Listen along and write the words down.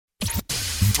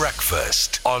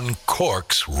Breakfast on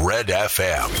Cork's Red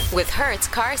FM. With Hertz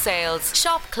Car Sales.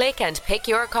 Shop, click and pick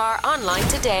your car online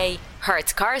today.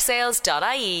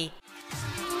 hertzcarsales.ie.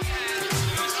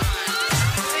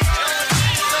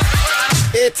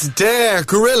 It's Dare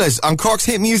Gorillas on Cork's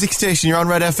hit music station. You're on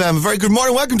Red FM. A very good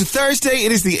morning. Welcome to Thursday.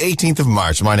 It is the 18th of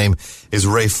March. My name is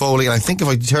Ray Foley, and I think if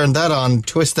I turn that on,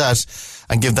 twist that,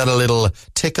 and give that a little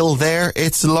tickle there,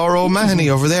 it's Laura O'Mahony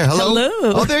over there. Hello.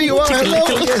 Hello. Oh, there you are. Tickle, Hello.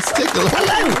 tickle. Yes, tickle.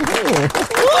 Hello.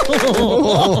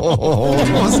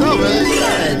 What's up,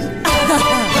 man?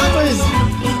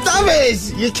 Stop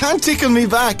it! You can't tickle me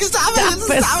back. Stop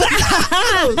it!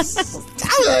 Stop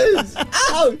it!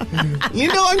 Ow! You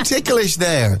know I'm ticklish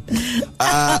there.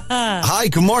 Hi,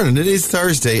 good morning. It is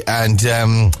Thursday, and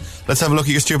let's have a look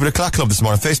at your Stupid O'Clock Club this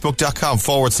morning.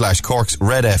 Facebook.com/Cork's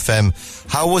Red FM.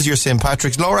 How was your St.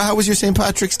 Patrick's? Laura, how was your St.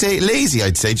 Patrick's Day? Lazy,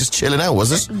 I'd say. Just chilling out,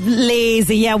 was it?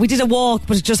 Lazy, yeah. We did a walk,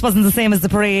 but it just wasn't the same as the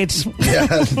parade. Yeah.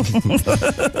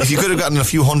 If you could have gotten a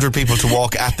few hundred people to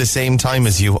walk at the same time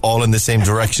as you, all in the same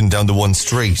direction down the one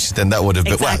street, then that would have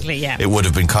been, it would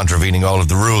have been contravening all of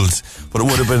the rules, but it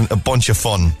would have been a bunch of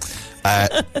fun.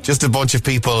 Just a bunch of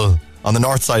people on the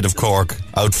north side of Cork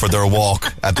out for their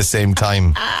walk at the same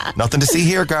time. Nothing to see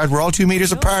here, guard. We're all 2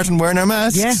 meters apart and wearing our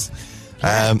masks.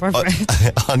 Yeah.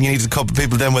 Perfect. And you need a couple of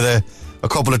people then with a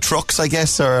couple of trucks, I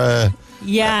guess, or a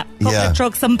couple of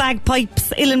trucks, some bagpipes,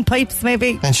 uilleann pipes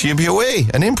maybe. And she'll be away.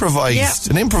 An improvised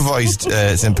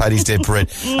St. Paddy's Day parade.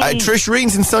 Trish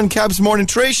Reens in Sun Cabs. Morning,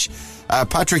 Trish.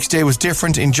 Patrick's Day was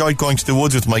different. Enjoyed going to the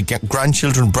woods with my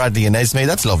grandchildren, Bradley and Esme.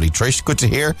 That's lovely, Trish. Good to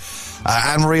hear.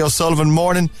 Anne-Marie O'Sullivan,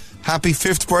 morning. Happy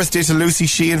 5th birthday to Lucy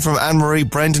Sheehan from Anne-Marie,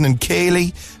 Brendan and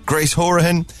Kaylee. Grace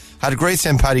Horahan. Had a great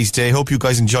St. Paddy's Day. Hope you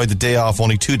guys enjoyed the day off.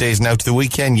 Only 2 days now to the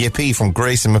weekend. Yippee from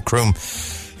Grace and Macroom.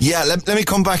 Yeah, let me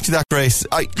come back to that, Grace.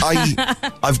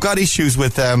 I've got issues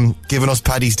with giving us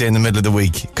Paddy's Day in the middle of the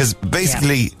week. Because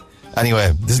basically,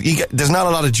 anyway, there's not a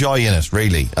lot of joy in it,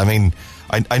 really. I mean,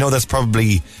 I know that's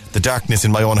probably the darkness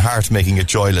in my own heart making it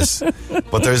joyless.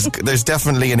 But there's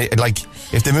definitely,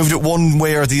 if they moved it one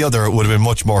way or the other, it would have been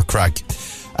much more crack.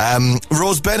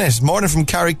 Rose Bennett, morning from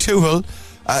Carrick-Touhall.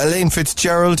 Elaine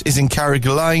Fitzgerald is in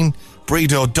Carrigaline.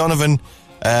 Breed O'Donovan,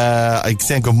 I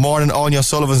think good morning. Anya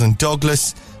Sullivan's in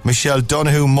Douglas. Michelle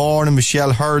Donoghue, morning.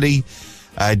 Michelle Hurley.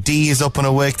 Dee is up and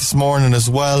awake this morning as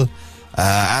well.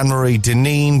 Anne-Marie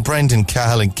Deneen, Brendan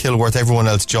Cahill in Kilworth, everyone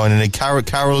else joining in. Carol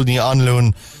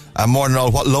Onlun, morning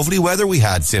all. What lovely weather we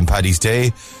had St. Paddy's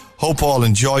Day. Hope all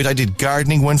enjoyed. I did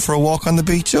gardening, went for a walk on the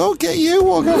beach. Oh, get you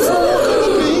walking for a walk on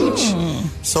the beach.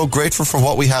 So grateful for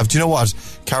what we have. Do you know what,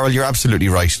 Carol, you're absolutely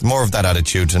right. More of that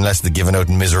attitude and less the giving out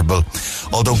and miserable.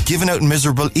 Although giving out and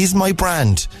miserable is my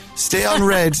brand. Stay on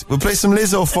Red. We'll play some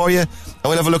Lizzo for you, and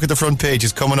we'll have a look at the front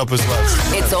pages coming up as well.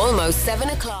 It's almost 7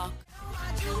 o'clock.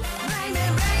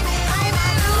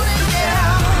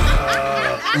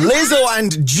 Lizzo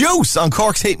and Juice on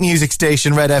Cork's hit music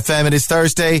station Red FM. It is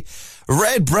Thursday.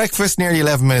 Red breakfast, nearly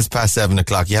 11 minutes past 7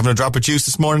 o'clock. You having a drop of juice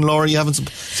this morning, Laura? You having some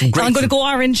great... I'm going to go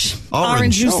orange.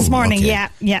 Orange juice this morning, okay.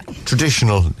 Yeah.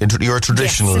 Traditional. You're a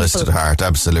traditionalist at heart,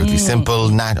 absolutely. Simple,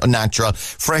 natural,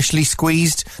 freshly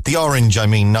squeezed. The orange, I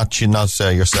mean, not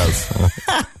yourself.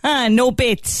 No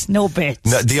bits. No,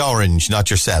 the orange, not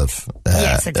yourself.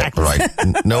 Yes, exactly. Right.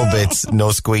 No bits,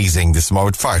 no squeezing this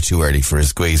morning. Far too early for a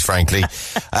squeeze, frankly.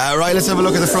 Right, let's have a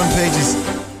look at the front pages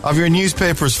of your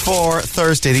newspapers for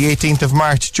Thursday, the 18th of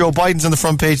March. Joe Biden's on the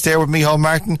front page there with Micheál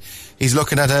Martin. He's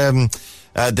looking at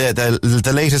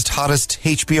the latest, hottest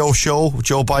HBO show,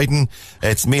 Joe Biden.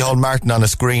 It's Micheál Martin on a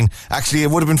screen. Actually,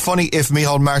 it would have been funny if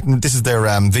Micheál Martin, this is their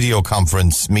video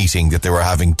conference meeting that they were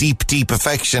having. Deep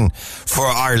affection for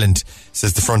Ireland,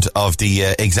 says the front of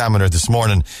the Examiner this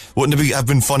morning. Wouldn't it have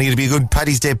been funny? It'd be a good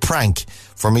Paddy's Day prank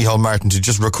for Micheál Martin to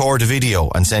just record a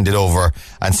video and send it over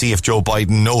and see if Joe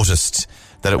Biden noticed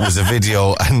that it was a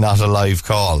video and not a live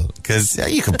call. Because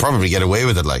you could probably get away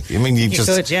with it. You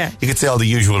could say all the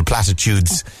usual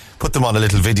platitudes, put them on a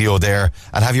little video there,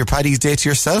 and have your Paddy's Day to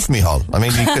yourself, Micheál. I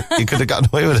mean, you could have gotten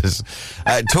away with it.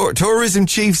 Tourism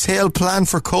chiefs hail plan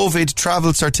for COVID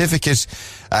travel certificate.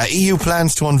 EU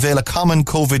plans to unveil a common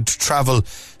COVID travel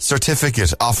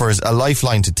certificate, offers a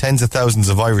lifeline to tens of thousands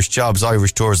of Irish jobs.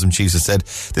 Irish tourism chiefs have said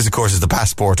this, of course, is the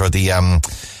passport or the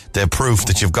the proof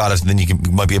that you've got it, and then you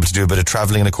might be able to do a bit of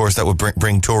travelling. And of course, that would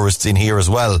bring tourists in here as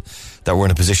well that were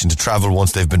in a position to travel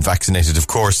once they've been vaccinated. Of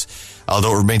course,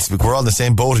 although it remains to be, we're all in the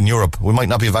same boat in Europe. We might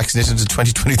not be vaccinated until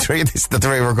 2023. That's the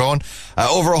way we're going.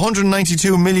 Over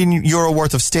 192 million euro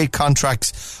worth of state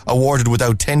contracts awarded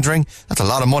without tendering. That's a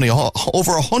lot of money.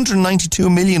 Over 192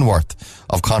 million worth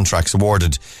of contracts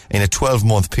awarded in a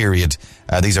 12-month period.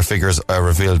 These are figures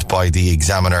revealed by the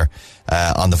Examiner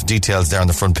on the details there on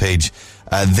the front page.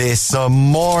 This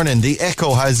morning, the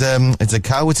Echo has, it's a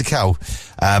cow.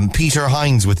 Peter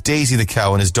Hines with Daisy the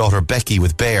cow and his daughter Becky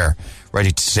with Bear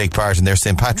ready to take part in their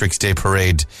St. Patrick's Day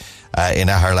parade in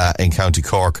Aherla in County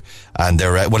Cork. And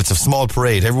they're, it's a small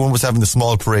parade. Everyone was having the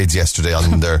small parades yesterday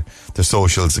on their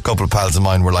socials. A couple of pals of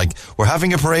mine were like, we're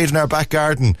having a parade in our back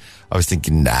garden. I was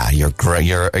thinking, nah, you're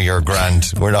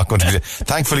grand. We're not going to do it.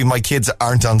 Thankfully, my kids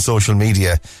aren't on social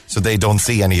media, so they don't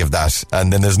see any of that.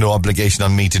 And then there's no obligation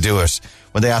on me to do it.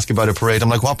 When they ask about a parade, I'm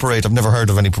like, what parade? I've never heard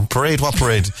of any parade. What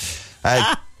parade?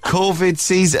 COVID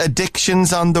sees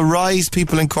addictions on the rise.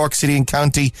 People in Cork City and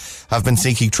County have been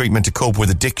seeking treatment to cope with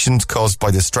addictions caused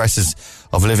by the stresses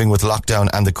of living with lockdown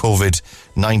and the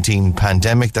COVID-19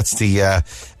 pandemic. That's the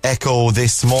Echo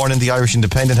this morning. The Irish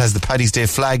Independent has the Paddy's Day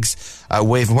flags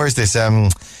waving. Where's this?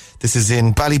 This is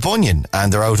in Ballybunion,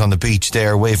 and they're out on the beach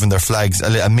there waving their flags.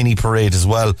 A mini parade as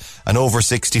well. And over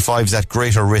 65s at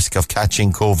greater risk of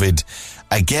catching COVID.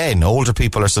 Again, older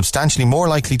people are substantially more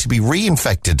likely to be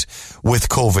reinfected with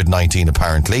COVID-19,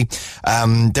 apparently.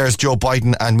 There's Joe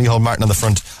Biden and Micheál Martin on the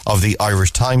front of the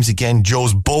Irish Times. Again,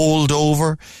 Joe's bowled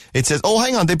over. It says, oh,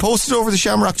 hang on, they posted over the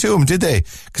shamrock to him, did they?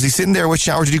 Because he's sitting there with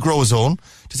shower. Did he grow his own?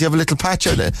 Does he have a little patch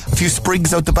out there? A few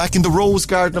sprigs out the back in the rose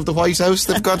garden of the White House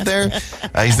they've got there?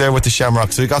 He's there with the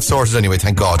shamrock, so he got sorted anyway,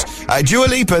 thank God. Dua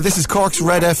Lipa, this is Cork's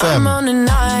Red FM. I'm on an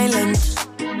island.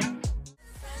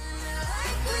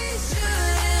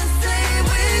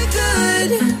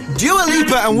 Dua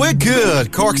Lipa and We're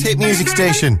Good, Cork's hit music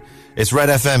station. It's Red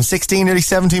FM, 16, nearly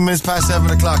 17 minutes past 7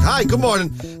 o'clock. Hi, good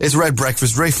morning. It's Red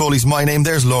Breakfast. Ray Foley's my name.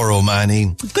 There's Laura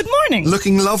O'Mahony. Good morning.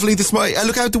 Looking lovely this morning.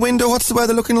 Look out the window. What's the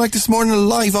weather looking like this morning? A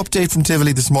live update from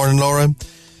Tivoli this morning, Laura.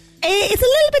 It's a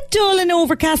little bit dull and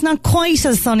overcast, not quite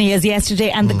as sunny as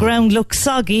yesterday, and the ground looks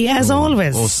soggy as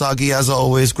always. Oh, soggy as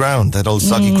always ground. That old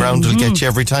soggy ground will get you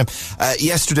every time.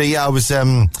 Yesterday, I was...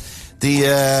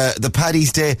 The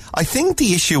Paddy's Day, I think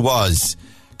the issue was,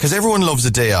 because everyone loves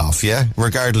a day off, yeah?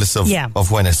 Regardless of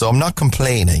when it's. So I'm not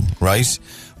complaining, right?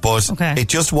 But it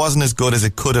just wasn't as good as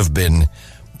it could have been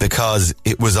because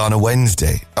it was on a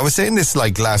Wednesday. I was saying this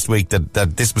like last week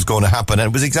that this was going to happen, and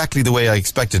it was exactly the way I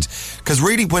expected. Because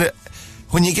really,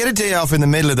 when you get a day off in the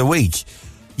middle of the week,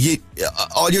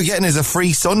 all you're getting is a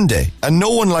free Sunday. And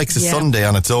no one likes a Sunday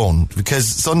on its own, because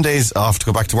Sundays, I have to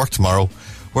go back to work tomorrow.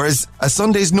 Whereas a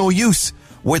Sunday's no use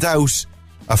without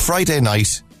a Friday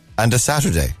night and a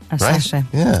Saturday. Saturday.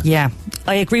 Yeah.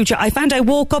 I agree with you. I found I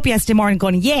woke up yesterday morning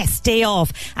going, yes, day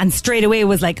off. And straight away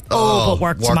was like, but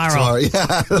work tomorrow.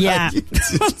 Yeah.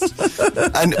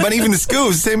 And even the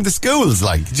schools, same with the schools.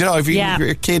 Like, you know, if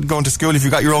you're a kid going to school, if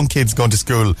you've got your own kids going to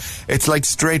school, it's like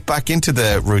straight back into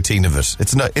the routine of it.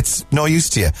 It's no use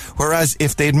to you. Whereas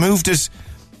if they'd moved it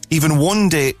even one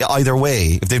day either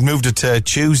way, if they'd moved it to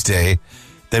Tuesday,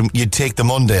 then you'd take the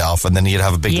Monday off and then you'd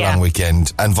have a big long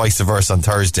weekend, and vice versa on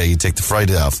Thursday you'd take the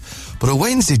Friday off. But a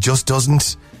Wednesday just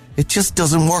doesn't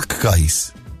work,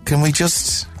 guys. Can we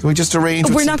just arrange?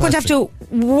 We're not going to have to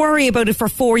worry about it for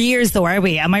 4 years though, are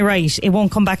we? Am I right? It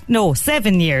won't come back. No,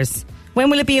 7 years. When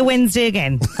will it be a Wednesday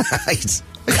again?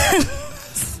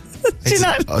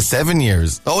 7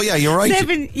 years. Oh yeah, you're right.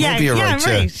 Maybe you're right.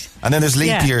 Yeah. And then there's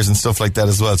leap years and stuff like that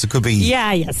as well. So it could be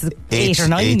 8 or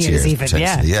 9 years even.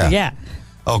 Yeah.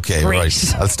 Okay, Great.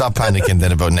 right. I'll stop panicking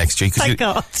then about next year. Thank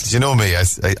God. You know me,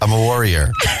 I'm a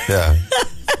warrior. Yeah.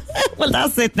 Well,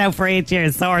 that's it now for 8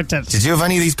 years, sorted. Did you have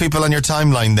any of these people on your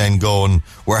timeline then going,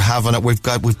 we're having it, we've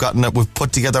gotten it, we've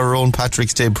put together our own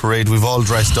Patrick's Day parade, we've all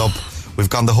dressed up, we've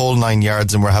gone the whole 9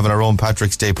 yards and we're having our own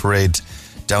Patrick's Day parade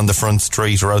down the front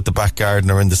street or out the back garden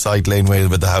or in the side laneway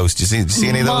with the house? Do you see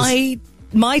any of those?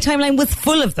 My timeline was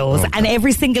full of those, and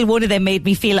every single one of them made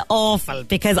me feel awful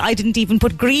because I didn't even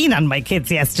put green on my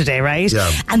kids yesterday, right? Yeah.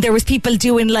 And there was people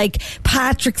doing like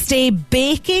Patrick's Day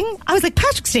baking. I was like,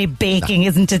 Patrick's Day baking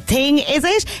isn't a thing, is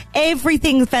it?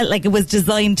 Everything felt like it was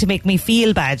designed to make me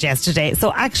feel bad yesterday.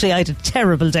 So actually, I had a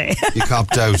terrible day. You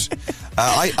copped out.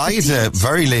 I had a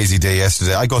very lazy day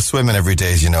yesterday. I go swimming every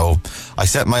day, as you know. I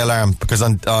set my alarm because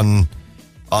on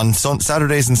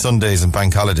Saturdays and Sundays and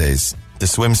bank holidays, the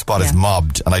swim spot is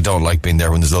mobbed, and I don't like being there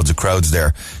when there's loads of crowds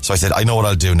there. So I said, I know what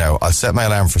I'll do now. I'll set my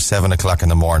alarm for 7 o'clock in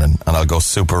the morning, and I'll go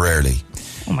super early.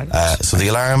 Oh my God. So the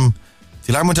alarm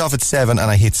went off at 7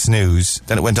 and I hit snooze.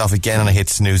 Then it went off again and I hit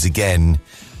snooze again.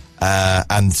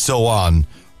 And so on.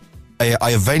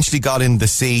 I eventually got in the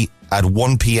sea at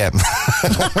 1 p.m.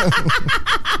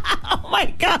 Oh my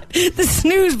God. The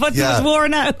snooze button was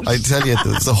worn out. I tell you,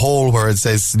 there's a hole where it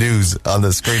says snooze on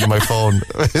the screen of my phone.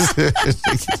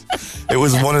 It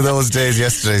was one of those days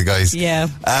yesterday, guys. Yeah.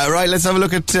 Right, let's have a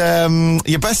look at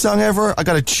your best song ever. I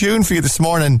got a tune for you this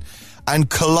morning. And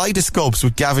Kaleidoscopes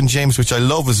with Gavin James, which I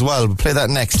love as well. We'll play that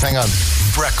next. Hang on.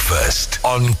 Breakfast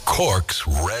on Cork's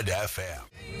Red FM.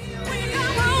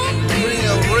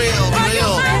 Real.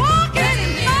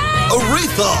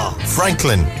 Aretha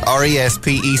Franklin.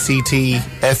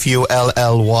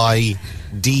 RESPECTFULLY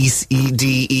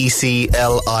DECLINING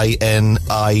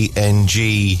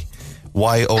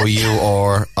YOU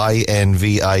or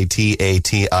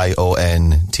INVITATION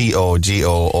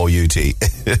TOGOOT.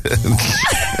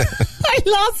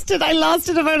 I lost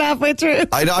it about halfway through.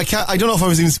 I don't know if I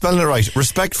was even spelling it right.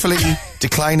 Respectfully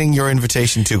declining your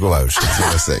invitation to go out. That's what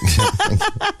I was saying.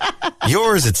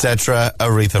 Yours, etc.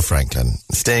 Aretha Franklin.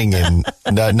 Staying in,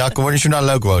 not going. You're not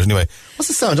allowed to go out anyway. What's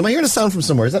the sound? Am I hearing a sound from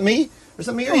somewhere? Is that me? Or is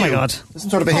that me? Or oh my you? God! There's some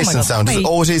sort of a hissing sound.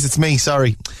 Oh, it is. It's me.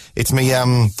 Sorry. It's me.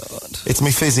 It's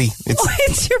me fizzy.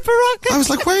 It's your Baraka. I was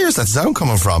like, where is that sound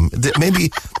coming from?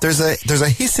 Maybe there's a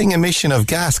hissing emission of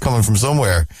gas coming from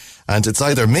somewhere. And it's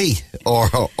either me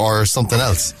or something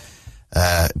else.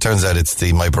 Turns out it's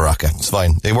my Baraka. It's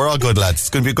fine. Hey, we're all good, lads. It's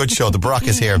going to be a good show. The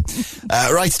Baraka's here.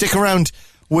 Right, stick around.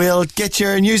 We'll get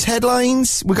your news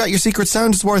headlines. We got your secret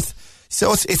sound. It's worth...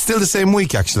 So it's still the same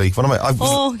week, actually. What am I?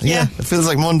 Yeah. It feels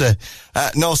like Monday.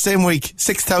 No, same week.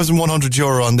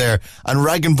 €6,100 on there. And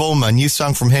Rag and Bowman, new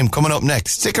song from him, coming up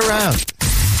next. Stick around.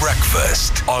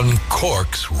 Breakfast on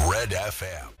Cork's Red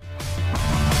FM.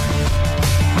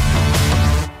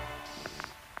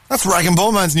 That's Rag and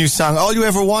Bowman's new song, All You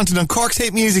Ever Wanted, on Cork's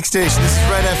hit music station. This is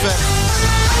Red FM.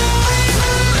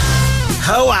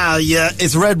 How are ya?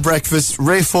 It's Red Breakfast.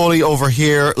 Ray Foley over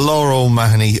here, Laura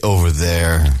O'Mahony over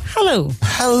there. Hello.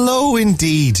 Hello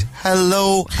indeed.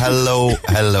 Hello.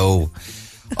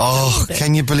 Oh,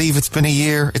 can you believe it's been a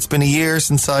year? It's been a year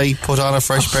since I put on a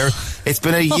fresh pair. It's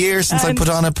been a year since I put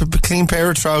on a clean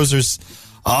pair of trousers.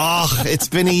 Oh, it's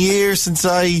been a year since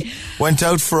I went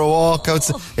out for a walk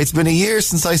outside. It's been a year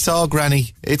since I saw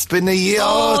Granny. It's been a year.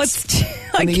 It's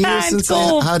been a year since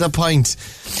I had a pint.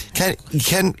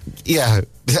 Yeah.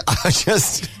 I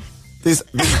just this.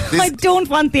 I don't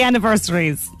want the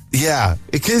anniversaries. Yeah,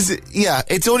 because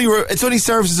it only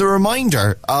serves as a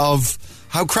reminder of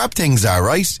how crap things are,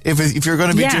 right? If you're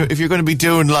going to be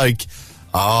doing like.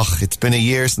 Oh, it's been a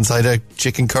year since I had a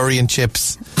chicken curry and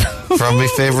chips from my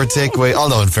favourite takeaway.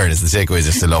 Although, in fairness, the takeaways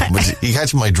are still open, but you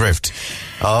catch my drift.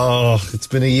 Oh, it's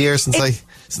been a year since I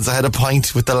had a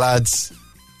pint with the lads.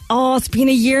 Oh, it's been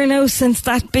a year now since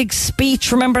that big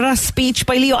speech. Remember that speech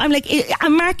by Leo? I'm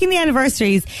marking the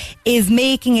anniversaries is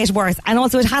making it worse. And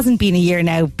also it hasn't been a year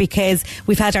now because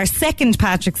we've had our second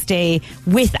Patrick's Day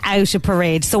without a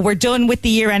parade. So we're done with the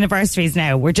year anniversaries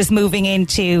now. We're just moving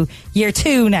into year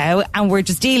 2 now and we're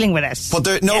just dealing with it. But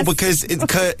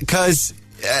because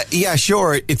yeah,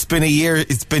 sure. It's been a year.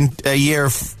 It's been a year.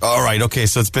 All right. Okay.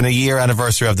 So it's been a year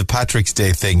anniversary of the Patrick's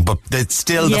Day thing, but it's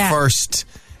still the first.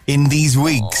 In these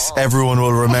weeks, everyone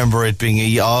will remember it being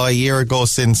a year ago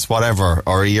since whatever,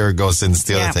 or a year ago since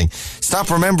the other thing.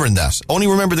 Stop remembering that. Only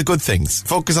remember the good things.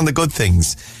 Focus on the good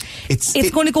things.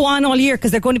 It's going to go on all year because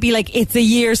they're going to be like, it's a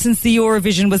year since the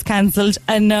Eurovision was cancelled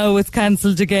and now it's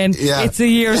cancelled again. Yeah. It's a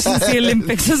year since the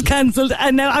Olympics was cancelled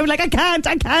and now I'm like, I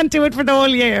can't do it for the whole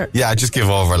year. Yeah, just give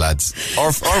over, lads.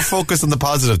 Or focus on the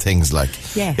positive things, like,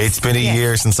 it's been a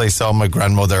year since I saw my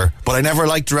grandmother, but I never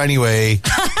liked her anyway.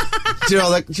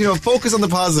 Focus on the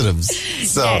positives.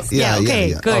 So,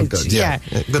 good. Yeah.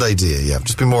 Good idea, yeah.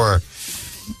 Just be more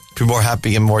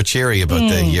happy and more cheery about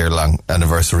the year-long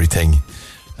anniversary thing.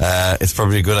 It's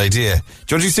probably a good idea. Do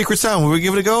you want to do Secret Sound? Will we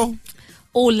give it a go?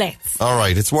 Oh, let's. All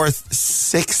right, it's worth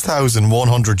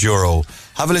 €6,100.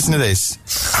 Have a listen to this.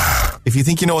 If you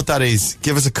think you know what that is,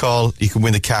 give us a call. You can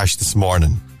win the cash this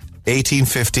morning.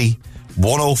 1850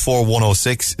 104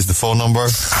 106 is the phone number,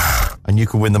 and you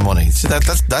can win the money. So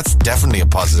that's definitely a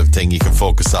positive thing you can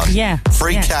focus on. Yeah.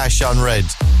 Free cash on Red.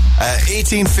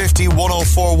 1850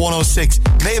 104 106.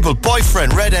 Mabel,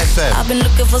 boyfriend, Red FM. I've been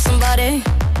looking for somebody.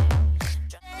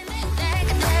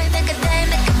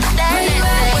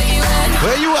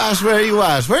 Where you at? Where are you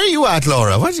at? Where are you at,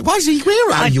 Laura? Where are you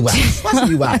at? What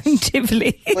are you at?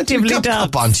 Tivoli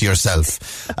Up onto yourself.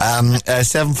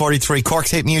 7:43,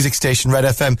 Cork's hit music station, Red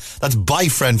FM. That's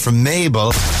Boyfriend from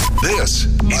Mabel. This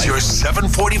is your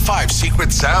 7:45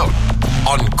 Secret Sound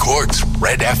on Cork's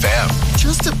Red FM.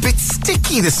 Just a bit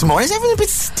sticky this morning. Is everything a bit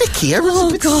sticky?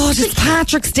 Oh, God, it's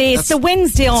Patrick's Day. It's the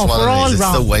Wednesday off. We're all wrong.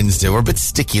 It's the Wednesday. We're a bit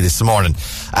sticky this morning.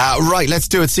 Right, let's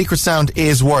do it. Secret Sound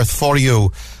is worth for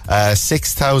you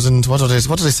 6,000. What did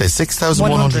I say?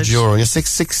 6,100 euro. Yeah,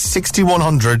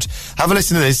 6,100. Have a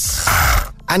listen to this.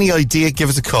 Any idea? Give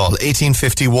us a call.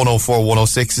 1850 104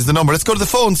 106 is the number. Let's go to the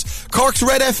phones. Cork's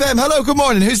Red FM. Hello, good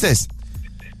morning. Who's this?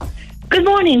 Good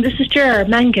morning. This is Ger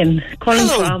Mangan calling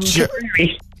from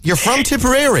Tipperary. You're from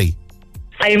Tipperary?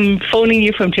 I'm phoning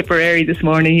you from Tipperary this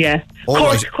morning, yeah.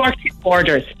 Cork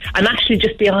borders. I'm actually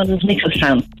just beyond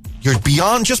Mitchelstown. You're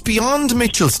just beyond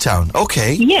Mitchelstown.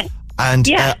 Okay. Yeah. And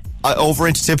over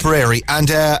into Tipperary. And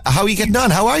how are you getting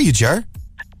on? How are you, Ger?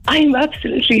 I'm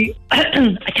absolutely...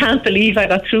 I can't believe I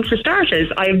got through for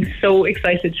starters. I'm so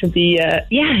excited to be...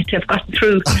 to have gotten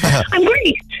through. I'm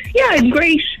great. Yeah, I'm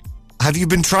great. Have you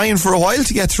been trying for a while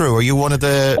to get through? Are you one of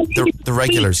the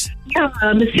regulars? Yeah,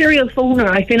 I'm a serial phoner.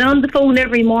 I've been on the phone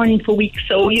every morning for weeks.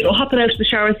 So, hopping out of the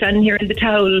shower, standing here in the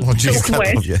towel, soaking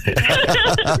wet.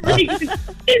 I'm really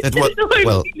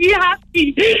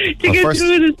happy to get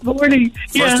through this morning.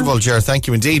 First of all, Ger, thank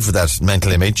you indeed for that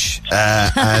mental image.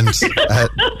 That's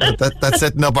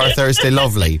setting up our Thursday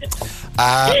lovely.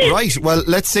 Right, well,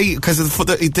 let's see, because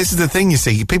this is the thing, you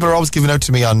see. People are always giving out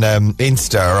to me on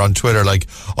Insta or on Twitter, like,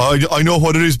 I know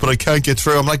what it is, but I can't get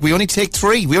through. I'm like, we only take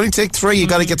three. You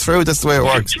got to get through. That's the way it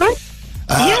works.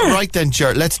 Right then,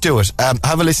 Ger, let's do it.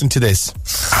 Have a listen to this.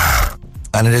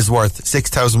 And it is worth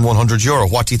 6,100 euro.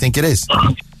 What do you think it is?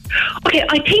 Okay,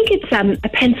 I think it's a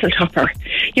pencil topper.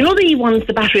 You know the ones,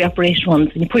 the battery operated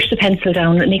ones, and you push the pencil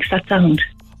down and it makes that sound.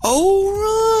 Oh,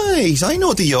 right. I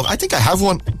know I think I have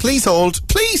one. Please hold.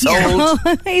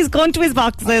 He's going to his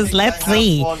boxes. Let's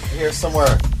see. One here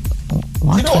somewhere.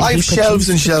 I have shelves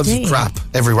and shelves of crap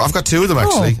everywhere. I've got two of them,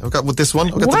 actually. I've got this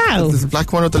one. I've got the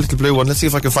black one or the little blue one. Let's see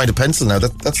if I can find a pencil now.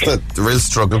 That's the real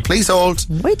struggle. Please hold.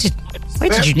 Why did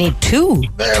you need two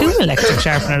electric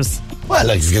sharpeners?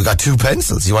 Well, if you've got two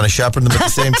pencils, you want to sharpen them at the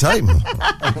same time.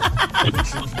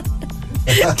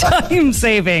 Time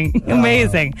saving.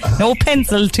 Amazing. No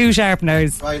pencil, two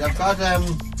sharpeners. Right, I've got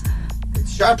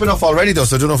it's sharp enough already though,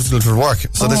 so I don't know if it'll work.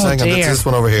 So this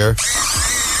one over here.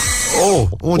 Oh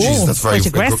jeez, that's very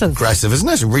aggressive, isn't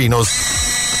it? It really knows.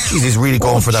 Jeez, he's really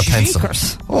going for that pencil.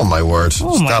 Oh my word.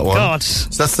 Oh my that one. God.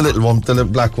 So that's the little one, the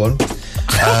little black one.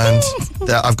 And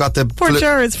I've got the... Poor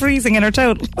Ger is freezing in her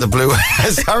towel. The blue...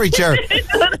 Sorry, Ger.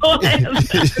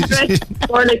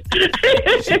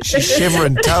 She's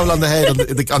shivering. Towel on the head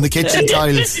on the kitchen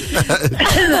tiles.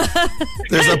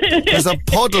 There's a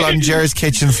puddle on Ger's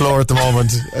kitchen floor at the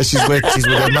moment. She's with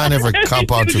a man ever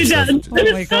cop on to himself.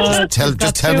 Oh my God.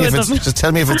 Just tell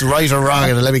me if it's right or wrong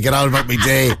and let me get on about my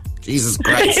day. Jesus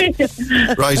Christ.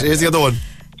 Right, here's the other one.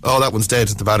 Oh, that one's dead.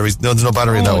 The batteries. No, there's no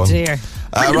battery in that one. Oh dear.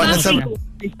 Right, let's have...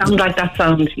 They sound like that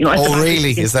sound.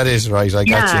 Really? Is that it? Right, I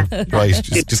got you. Right,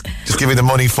 just give me the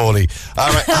money, Foley.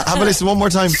 All right, have a listen one more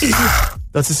time.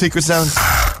 That's the secret sound.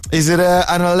 Is it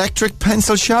an electric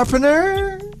pencil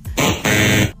sharpener?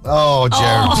 Oh,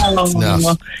 Jared. Oh,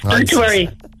 no. Don't worry.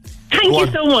 Thank you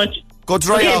so much. Go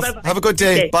dry off. Bye-bye. Have a good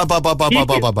day. Bye.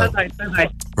 Bye.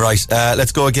 Right,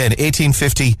 let's go again.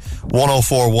 1850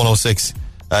 104 106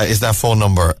 is that phone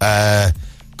number.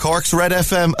 Cork's Red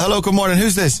FM. Hello, good morning.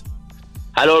 Who's this?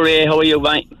 Hello, Ray. How are you,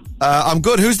 mate? I'm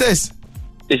good. Who's this?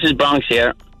 This is Bronx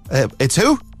here. It's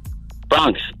who?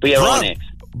 Bronx. B-R-O-N-X.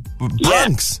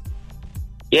 Bronx?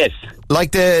 Yeah. Yes.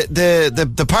 Like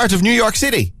the part of New York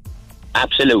City?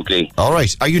 Absolutely. All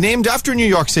right. Are you named after New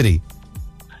York City?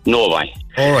 No, way.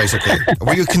 All right, okay.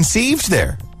 Were you conceived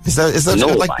there? Is that no,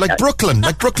 like Brooklyn?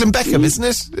 Like Brooklyn Beckham, isn't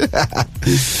it?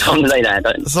 Something like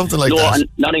that. Something like that.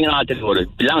 No, nothing at all to do with it.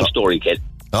 Long story, kid.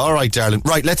 All right, darling.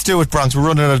 Right, let's do it, Bronx. We're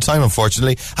running out of time,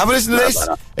 unfortunately. Have a listen to this.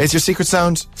 It's your secret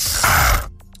sound.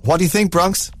 What do you think,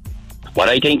 Bronx? What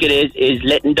I think it is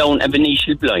letting down a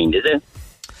Venetian blind, is it?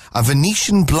 A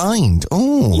Venetian blind?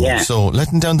 Oh. Yeah. So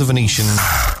letting down the Venetian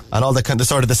and all the kind of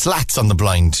sort of the slats on the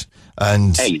blind.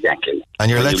 And exactly.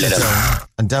 And you're letting it down.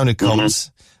 And down it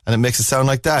comes. And it makes it sound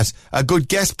like that. A good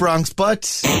guess, Bronx, but...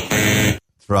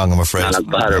 It's wrong, I'm afraid. Not a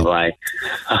bother, boy.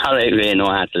 All right, Ray, no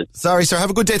hassle. Sorry, sir. Have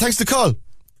a good day. Thanks for the call.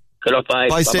 Good luck, bye.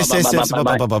 Bye, stay safe. Bye.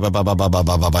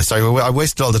 Sorry, I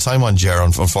wasted all the time on Ger,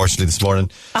 unfortunately, this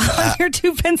morning. Your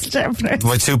two pencil sharpeners.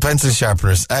 My two pencil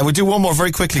sharpeners. We'll do one more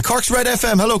very quickly. Cork's Red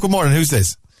FM. Hello, good morning. Who's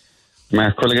this?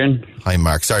 Mark Culligan. Hi,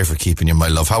 Mark. Sorry for keeping you, my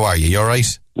love. How are you? You all right?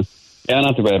 Yeah,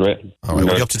 not too bad, right? All right.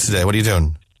 What are you up to today? What are you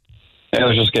doing? I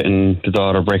was just getting the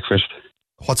daughter breakfast.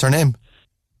 What's her name?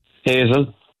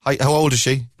 Hazel. Hi. How old is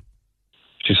she?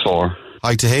 She's 4.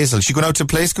 Hi to Hazel. Is she going out to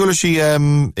play school? Or is she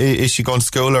going to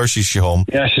school, or is she home?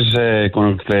 Yeah, she's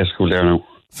going to play school there now.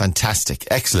 Fantastic.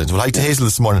 Excellent. Well, hi to Hazel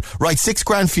this morning. Right,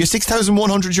 €6,000 for you.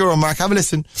 €6,100, Mark. Have a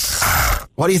listen.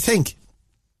 What do you think?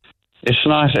 It's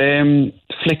not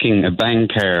flicking a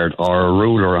bank card or a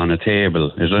ruler on a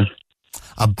table, is it?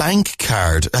 A bank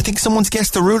card. I think someone's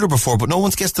guessed the ruler before, but no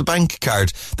one's guessed the bank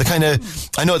card. The kind of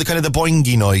the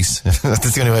boingy noise.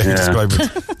 That's the only way I can describe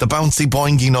it. The bouncy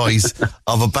boingy noise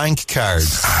of a bank card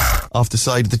off the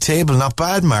side of the table. Not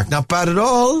bad, Mark. Not bad at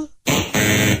all.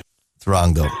 It's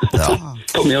wrong, though. No.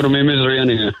 Put me out of my misery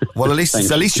anyway. Well, at least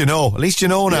you know. At least you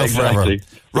know now, exactly.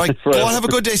 Forever. Right. Go on, have a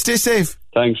good day. Stay safe.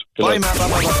 Thanks. Bye, man.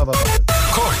 Bye.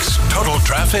 Cork's Total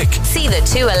Traffic. See the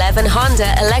 211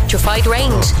 Honda electrified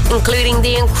range, including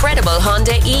the incredible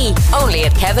Honda E, only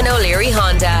at Kevin O'Leary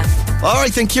Honda. All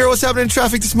right, then, Ciara, what's happening in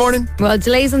traffic this morning? Well,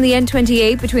 delays on the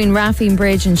N28 between Raffine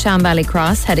Bridge and Shanbally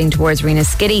Cross, heading towards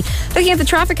Skiddy. Looking at the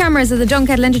traffic cameras at the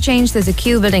Dunkettle interchange, there's a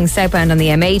queue building southbound on the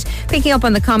M8. Picking up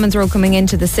on the Commons Road coming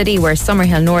into the city, where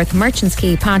Summerhill North, Merchants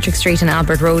Quay, Patrick Street and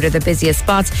Albert Road are the busiest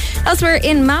spots. Elsewhere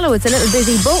in Mallow, it's a little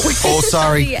busy, but... Oh,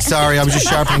 sorry, I was just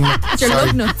sharpening... It's your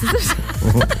lug nuts, is it?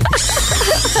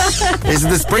 Is it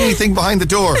the springy thing behind the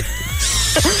door?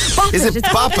 Is it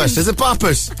bop it? Is it bop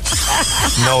it?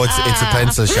 No, it's a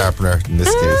pencil sharpener in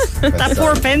this case. That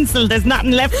poor pencil, there's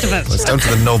nothing left of it. Well, it's down to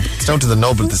the nub. It's down to the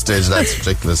nub at this stage. That's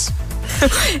ridiculous.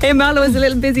 In Mallow is a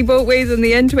little busy both ways on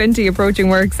the N20 approaching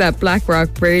works at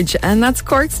Blackrock Bridge, and that's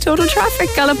Cork's total traffic.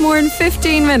 Gallop more in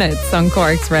 15 minutes on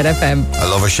Cork's Red FM. I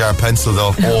love a sharp pencil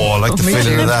though. Oh, I like the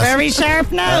feeling of that. Very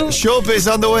sharp now.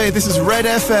 Showbiz on the way. This is Red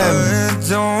FM. I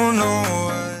don't know.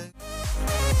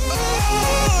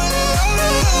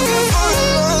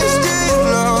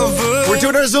 We're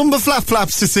doing our Zumba flap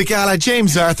flaps to Sigala.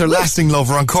 James Arthur, Lasting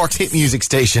Lover on Cork's hit music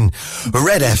station,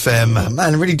 Red FM.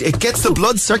 Man, really, it gets the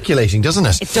blood circulating, doesn't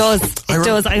it? It does. It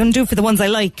does. I only do for the ones I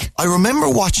like. I remember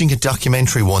watching a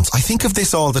documentary once. I think of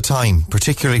this all the time,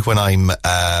 particularly when I'm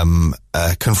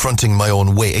confronting my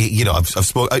own way. You know, I've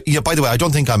spoken. By the way, I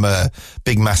don't think I'm a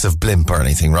big, massive blimp or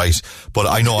anything, right? But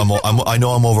I know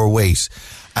I'm overweight,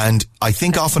 and I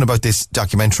think often about this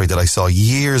documentary that I saw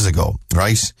years ago,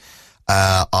 right?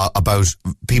 About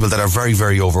people that are very,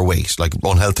 very overweight, like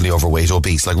unhealthily overweight,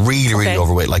 obese, like really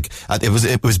overweight. Like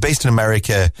it was based in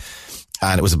America,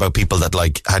 and it was about people that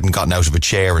like hadn't gotten out of a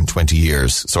chair in 20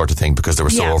 years, sort of thing, because they were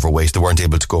so overweight. They weren't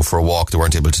able to go for a walk. They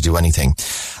weren't able to do anything.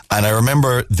 And I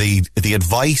remember the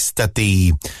advice that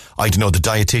the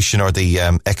dietitian or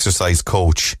the exercise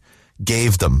coach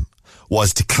gave them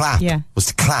was to clap. Yeah. Was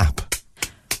to clap.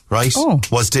 Right? Oh.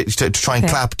 Was to try and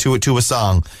clap to a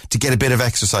song to get a bit of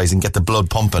exercise and get the blood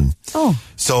pumping. Oh.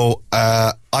 So,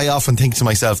 I often think to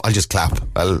myself, I'll just clap.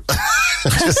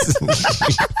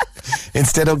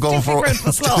 Instead of going for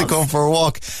a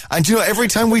walk. And you know, every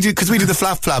time we do, because we do the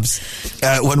flap flaps,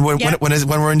 when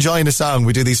we're enjoying a song,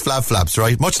 we do these flap flaps,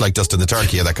 right? Much like Dustin the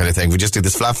Turkey or that kind of thing. We just do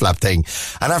this flap flap thing.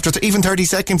 And after even 30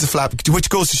 seconds of flap, which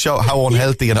goes to show how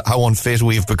unhealthy and how unfit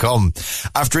we've become,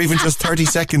 after even just 30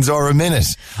 seconds or a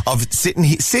minute of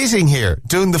sitting here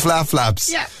doing the flap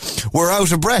flaps, we're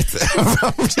out of breath.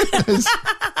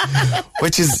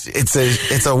 Which is,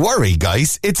 it's a worry,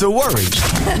 guys. It's a worry.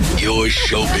 Your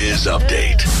showbiz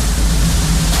update.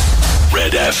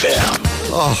 Red FM.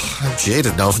 Oh, I'm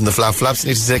jaded now from the flap flaps. I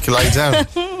need to take a lie down.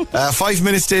 5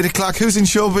 minutes to 8 o'clock. Who's in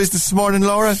showbiz this morning,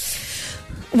 Laura?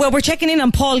 Well, we're checking in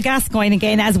on Paul Gascoigne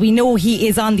again. As we know, he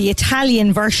is on the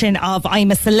Italian version of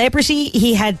I'm a Celebrity.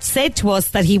 He had said to us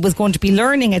that he was going to be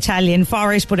learning Italian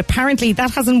for it, but apparently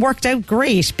that hasn't worked out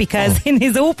great, because in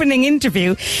his opening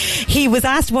interview, he was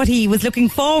asked what he was looking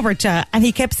forward to, and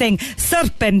he kept saying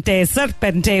serpente,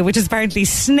 serpente, which is apparently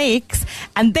snakes.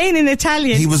 And then in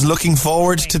Italian, he was looking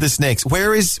forward to the snakes.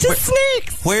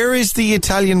 Snakes. Where is the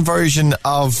Italian version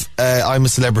of I'm a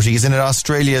Celebrity? Is it in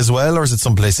Australia as well, or is it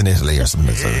someplace in Italy or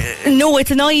something? No, it's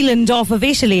an island off of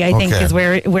Italy, I think, is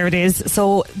where it is.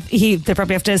 So they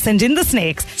probably have to send in the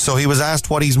snakes. So he was asked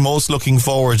what he's most looking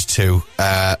forward to,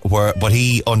 but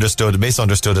he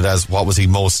misunderstood it as what was he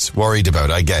most worried about,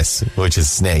 I guess, which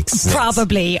is snakes.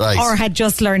 Probably, right. Or had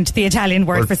just learned the Italian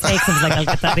word for snakes. I was like, I'll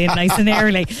get that in nice and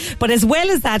early. But as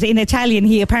well as that, in Italian,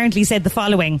 he apparently said the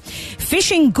following: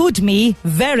 fishing good me,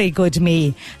 very good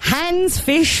me. Hands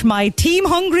fish, my team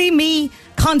hungry me.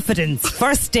 Confidence,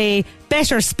 first day,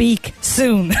 better speak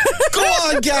soon. Go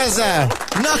on, Gaza!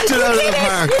 Knocked it out of the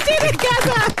park. You did it,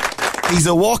 Gaza! He's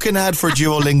a walking ad for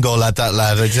Duolingo, that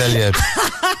lad, I tell you.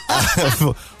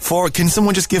 Can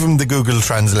someone just give him the Google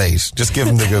Translate? Just give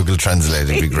him the Google Translate,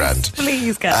 it'd be grand.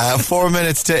 Please, Gaza. 4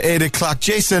 minutes to 8 o'clock.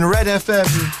 Jason, Red FM.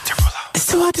 It's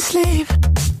too hard to sleep.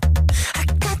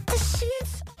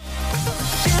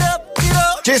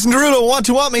 Jason Derulo,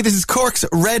 Want Me. This is Cork's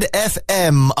Red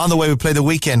FM. On the way, we play The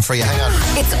Weekend for you. Hang on.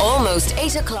 It's almost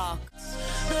 8 o'clock.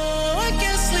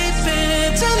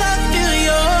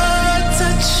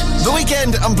 The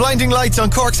Weekend on Blinding Lights on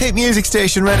Cork's hit music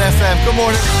station, Red FM. Good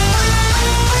morning.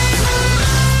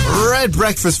 Red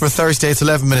breakfast for Thursday. It's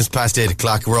 11 minutes past 8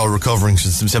 o'clock. We're all recovering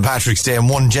from St. Patrick's Day, and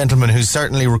one gentleman who's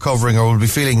certainly recovering or will be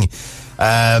feeling,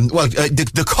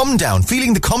 the come down,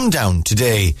 feeling the come down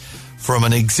today from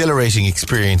an exhilarating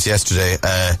experience yesterday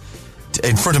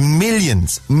in front of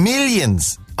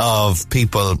millions of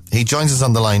people. He joins us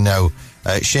on the line now,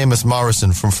 Seamus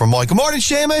Morrison from Fermoy. Good morning,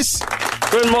 Seamus.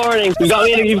 Good morning.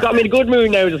 You've got me in a good mood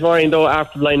now this morning, though,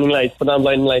 after Blinding Lights. Put on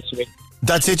Blinding Lights for me.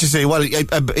 That's it, you see. Well,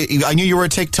 I knew you were a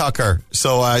TikToker,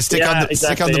 so stick on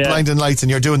the Blinding Lights, and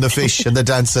you're doing the fish and the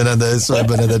dancing and the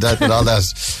swimming and the dancing and all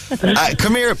that.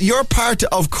 Come here. You're part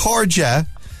of Cairde.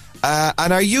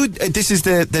 And are you? This is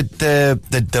the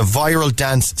viral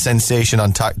dance sensation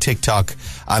on TikTok,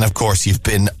 and of course you've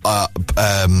been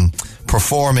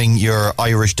performing your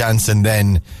Irish dancing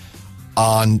then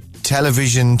on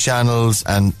television channels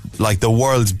and like the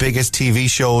world's biggest TV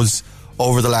shows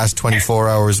over the last 24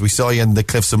 hours. We saw you in the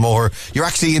Cliffs of Moher. You're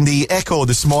actually in the Echo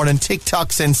this morning.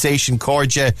 TikTok sensation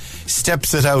Cairde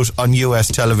steps it out on US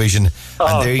television,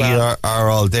 and there you are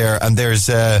all there. And there's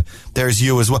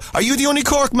you as well. Are you the only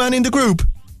Cork man in the group?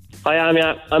 I am,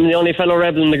 yeah. I'm the only fellow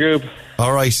rebel in the group.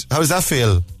 All right. How does that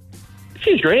feel? It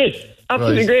feels great.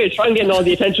 Absolutely great. Trying getting all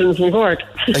the attention from Cork.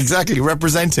 Exactly,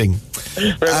 representing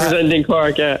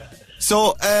Cork, yeah.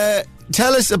 So,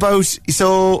 tell us about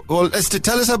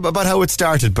how it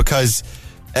started, because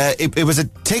it was a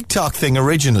TikTok thing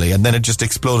originally, and then it just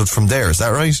exploded from there. Is that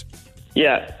right?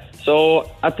 Yeah.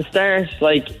 So at the start,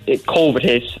 COVID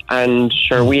hit, and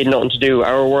sure, we had nothing to do.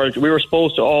 We were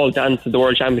supposed to all dance at the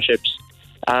World Championships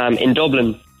in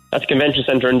Dublin, at the convention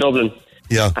centre in Dublin.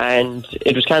 Yeah. And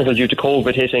it was cancelled due to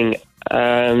COVID hitting,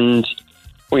 and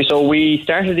we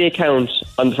started the account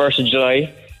on the 1st of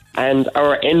July. And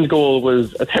our end goal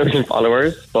was 1,000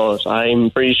 followers, but I'm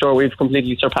pretty sure we've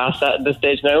completely surpassed that at this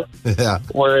stage now. Yeah.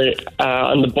 We're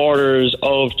on the borders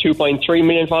of 2.3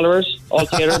 million followers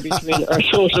altogether between our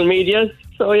social medias.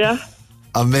 So yeah,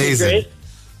 amazing. Great.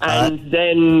 And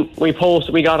then we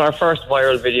got our first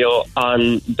viral video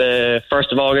on the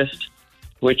 1st of August,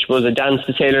 which was a dance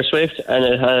to Taylor Swift, and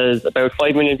it has about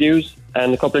 5 million views.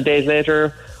 And a couple of days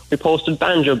later, we posted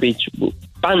Banjo Beats,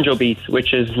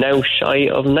 which is now shy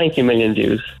of 90 million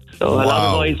views. So a lot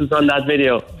of noise was on that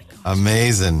video.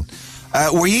 Amazing.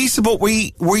 Were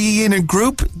you in a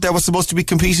group that was supposed to be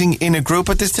competing in a group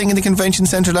at this thing in the convention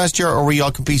centre last year, or were you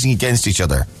all competing against each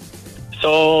other?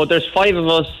 So there's 5 of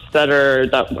us that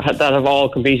have all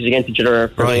competed against each other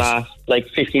for the last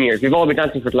 15 years. We've all been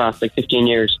dancing for the last 15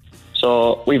 years.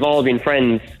 So we've all been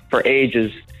friends for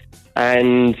ages.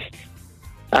 And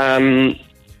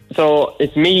so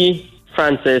it's me,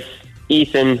 Francis,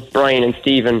 Ethan, Brian and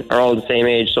Stephen are all the same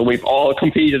age, so we've all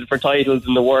competed for titles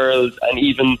in the world and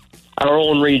even our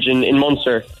own region in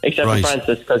Munster, except for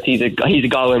Francis, because he's a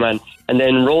Galway man. And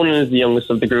then Ronan is the youngest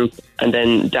of the group, and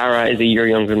then Dara is a year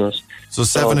younger than us. So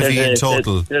 7 of you in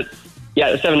total?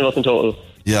 Yeah, 7 of us in total.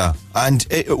 Yeah. And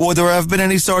would there have been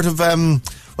any sort of... well,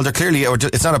 there clearly...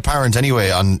 It's not apparent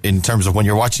anyway in terms of when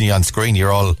you're watching you on screen,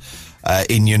 you're all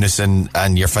in unison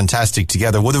and you're fantastic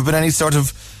together. Would there have been any sort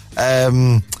of...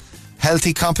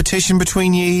 healthy competition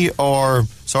between you, or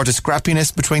sort of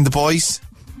scrappiness between the boys?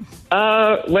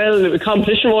 Well,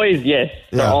 competition-wise, yes.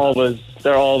 There always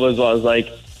was.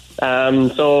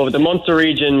 So the Munster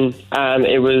region,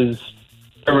 there was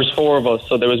 4 of us.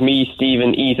 So there was me,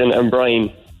 Stephen, Ethan, and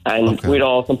Brian, and we'd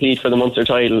all compete for the Munster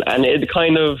title. And it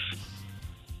kind of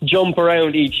jump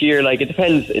around each year. It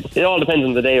depends. It all depends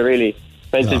on the day, really.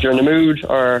 Depends if you're in the mood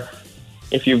or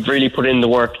if you've really put in the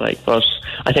work. But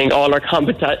I think all our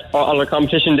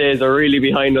competition days are really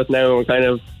behind us now. We're kind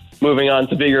of moving on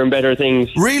to bigger and better things.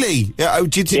 Really?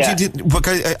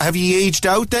 Because have you aged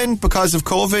out then because of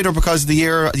COVID, or because of the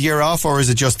year off, or is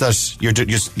it just that you're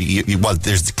just well,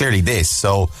 there's clearly this,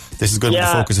 so this is going to be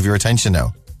the focus of your attention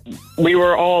now? We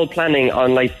were all planning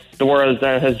on the World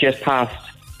that has just passed.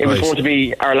 It was going to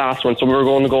be our last one, so we were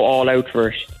going to go all out for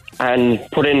it and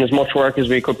put in as much work as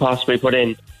we could possibly put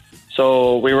in.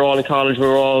 So we were all in college, we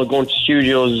were all going to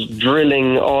studios,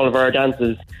 drilling all of our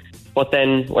dances. But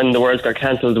then when the Worlds got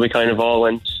cancelled, we kind of all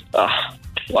went,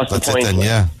 what's the point? It then,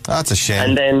 yeah. That's a shame.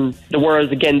 And then the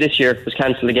Worlds again this year was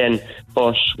cancelled again.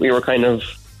 But we were kind of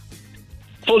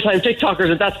full-time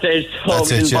TikTokers at that stage. So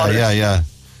that's it, yeah.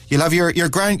 You'll have your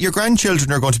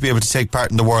grandchildren are going to be able to take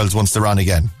part in the Worlds once they're on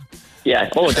again. Yeah,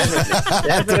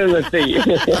 definitely.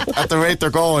 At the rate they're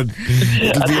going.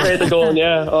 At the rate they're going,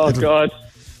 yeah. Oh, God.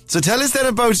 So tell us then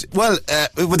about,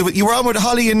 you were on with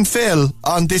Holly and Phil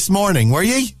on This Morning, were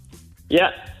you?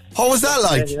 Yeah. What was that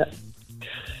like? Yeah.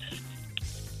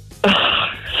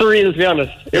 Surreal, to be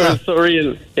honest. It was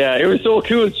surreal. Yeah, it was so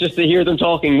cool just to hear them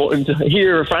talking, to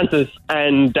hear Francis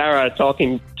and Dara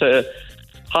talking to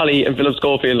Holly and Philip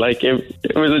Schofield. Like,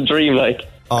 it was a dream, like.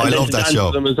 Oh, I love that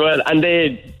show. Them as well. And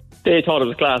they thought it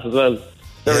was class as well.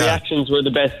 The reactions were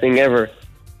the best thing ever.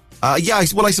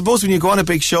 Well, I suppose when you go on a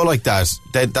big show like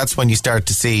that's when you start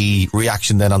to see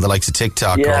reaction then on the likes of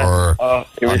TikTok or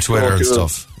on Twitter and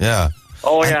stuff. Yeah.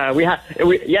 Oh, yeah.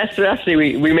 Yesterday,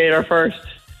 actually, we made our first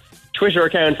Twitter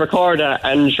account for Cairde,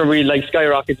 and sure, we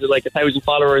skyrocketed to 1,000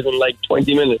 followers in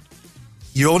 20 minutes.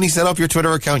 You only set up your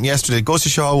Twitter account yesterday. It goes to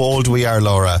show how old we are,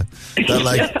 Laura.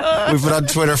 That we've been on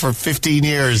Twitter for 15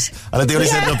 years, and they only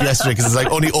set it up yesterday because it's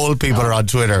only old people are on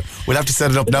Twitter. We'll have to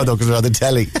set it up now though because we're on the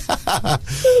telly.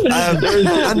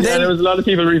 There was a lot of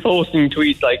people reposting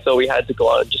tweets, so we had to go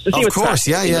on just to see. Of course,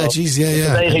 yeah. If there's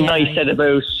anything nice said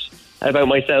about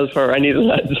myself or any of the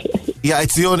lads. Yeah,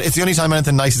 it's the only time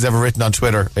anything nice is ever written on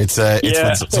Twitter. It's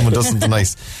when someone does something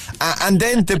nice. And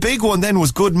then the big one then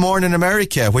was Good Morning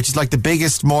America, which is the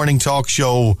biggest morning talk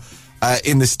show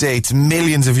in the States.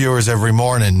 Millions of viewers every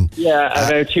morning. Yeah,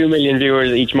 about 2 million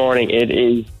viewers each morning. It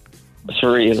is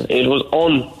surreal. It was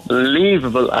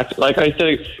unbelievable. Like I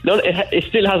said, it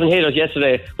still hasn't hit us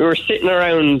yesterday. We were sitting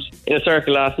around in a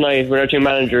circle last night with our two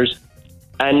managers,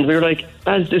 and we were like,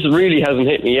 this really hasn't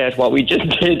hit me yet, what we just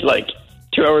did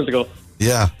 2 hours ago.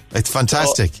 Yeah, it's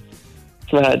fantastic.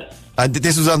 It's mad. And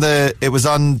this was on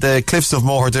the cliffs of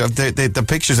Moher. The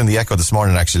pictures in the Echo this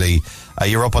morning, actually.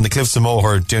 You're up on the cliffs of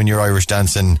Moher doing your Irish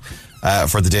dancing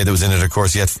for the day that was in it, of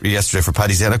course, yesterday for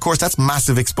Paddy's Day. And of course, that's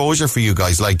massive exposure for you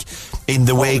guys, in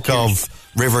the wake of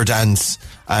River Dance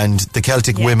and the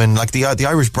Celtic women. The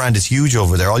Irish brand is huge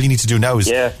over there. All you need to do now is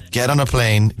get on a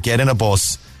plane, get in a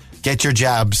bus, get your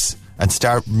jabs, and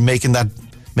start making out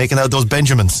those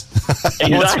Benjamins.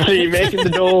 Exactly, making the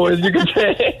dough, as you could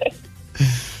say.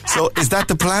 So is that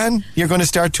the plan? You're going to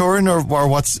start touring, or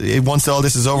once all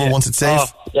this is over, once it's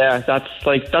safe?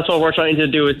 That's what we're trying to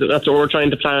do. That's what we're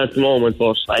trying to plan at the moment.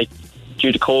 But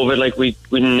due to COVID,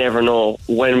 we never know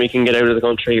when we can get out of the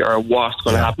country or what's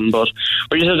going to happen. But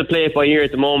we just have to play it by ear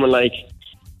at the moment.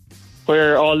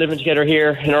 We're all living together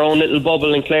here in our own little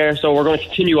bubble in Clare, so we're going to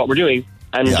continue what we're doing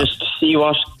and just see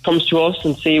what comes to us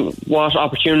and see what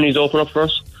opportunities open up for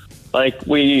us.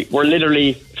 We're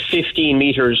literally 15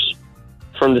 metres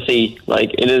from the sea.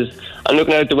 It is. I'm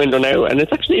looking out the window now, and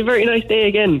it's actually a very nice day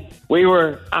again. We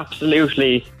were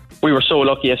so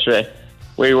lucky yesterday.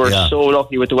 We were so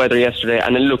lucky with the weather yesterday,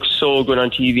 and it looked so good on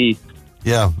TV.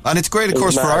 Yeah, and it's great, of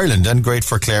course, for Ireland, and great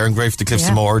for Clare, and great for the Cliffs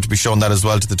of Moher to be showing that as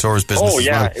well to the tourist business. Oh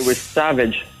yeah, as well. It was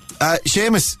savage.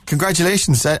 Seamus,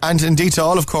 congratulations, and indeed to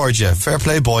all of Cairde. Fair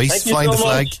play, boys. Flying the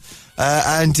flag.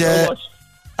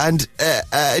 And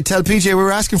tell PJ we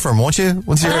were asking for him, won't you?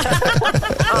 Once you're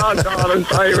Oh God, I'm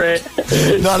sorry, Ray.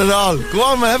 Not at all. Go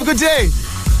on, man. Have a good day.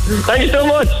 Thank you so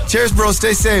much. Cheers, bro.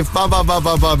 Stay safe. Bye.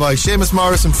 Seamus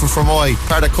Morrison from Fermoy,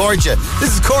 part of Cairde.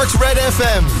 This is Cork's Red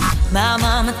FM. My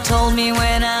mama told me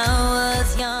when I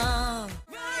was young,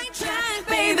 right,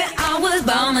 baby, I was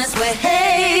born this way.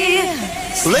 Hey.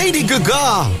 Lady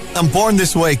Gaga and Born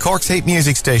This Way, Cork's hate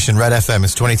music station, Red FM.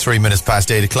 It's 23 minutes past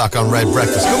 8 o'clock on Red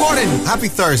Breakfast. Good morning. Happy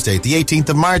Thursday, the 18th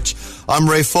of March. I'm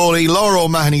Ray Foley. Laura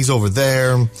O'Mahony's over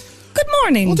there. Good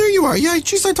morning. Oh, there you are. Yeah,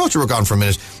 jeez, I thought you were gone for a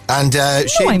minute. And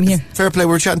I'm here. Fair play.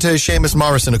 We were chatting to Seamus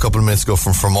Morrison a couple of minutes ago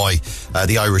from Fermoy,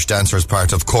 the Irish dancer as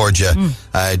part of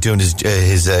Cairde, doing his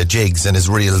jigs and his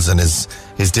reels and his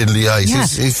diddly eyes. Yeah.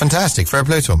 He's fantastic. Fair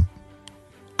play to him.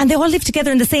 And they all live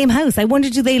together in the same house. I wonder,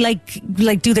 do they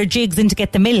do their jigs in to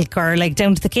get the milk or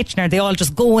down to the kitchen, or they all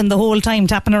just going the whole time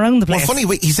tapping around the place? Well,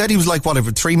 funny, he said he was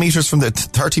 3 metres from the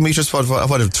 30 metres,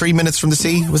 3 minutes from the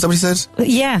sea? Was that what he said?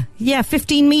 Yeah,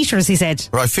 15 metres, he said.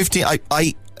 Right, 15.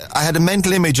 I had a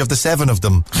mental image of the 7 of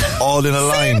them all in a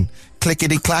line,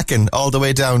 clickety-clacking all the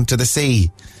way down to the sea.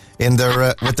 In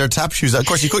their with their tap shoes on. Of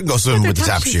course, you couldn't go swimming with the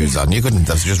tap shoes on. You couldn't.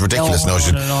 That's just ridiculous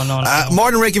notion. No.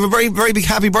 Morning, Ray. Give a very, very big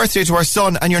happy birthday to our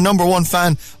son and your number one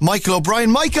fan, Michael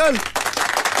O'Brien. Michael,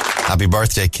 Happy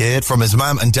birthday, kid, from his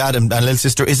mum and dad and little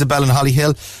sister Isabel in Holly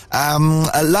Hill.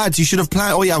 Lads, you should have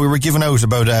planned. Oh yeah, we were giving out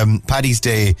about Paddy's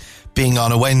Day being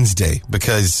on a Wednesday,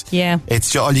 because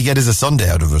it's all you get is a Sunday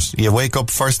out of it. You wake up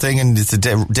first thing and it's a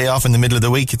day off in the middle of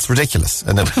the week. It's ridiculous.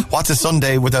 And what's a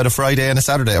Sunday without a Friday and a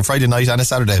Saturday, a Friday night and a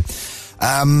Saturday?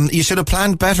 You should have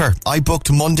planned better. I booked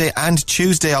Monday and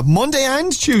Tuesday up. Monday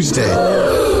and Tuesday.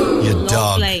 You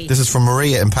dog. This is from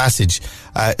Maria in Passage.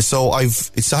 So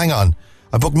hang on.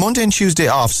 I booked Monday and Tuesday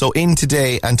off, so in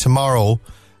today and tomorrow,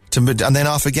 and then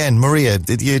off again. Maria,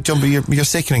 you're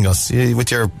sickening us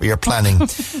with your planning.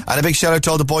 And a big shout out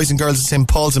to all the boys and girls at St.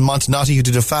 Paul's in Montenotte who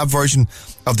did a fab version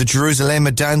of the Jerusalem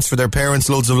dance for their parents.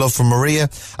 Loads of love from Maria.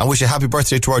 And wish a happy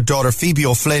birthday to our daughter Phoebe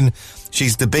O'Flynn.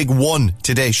 She's the big one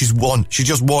today. She's one. She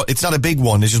just won. It's not a big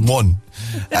one, it's just one.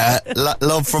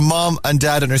 Love from mom and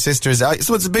dad and her sisters.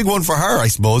 So it's a big one for her, I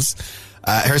suppose.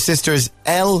 Her sisters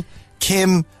Elle,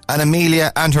 Kim and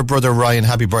Amelia and her brother Ryan.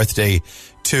 Happy birthday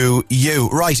to you.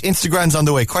 Right, Instagram's on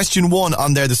the way. Question 1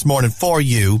 on there this morning for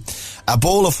you. A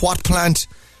bowl of what plant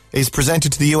is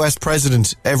presented to the US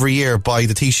president every year by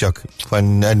the Taoiseach?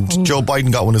 And Joe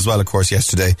Biden got one as well, of course,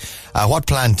 yesterday. What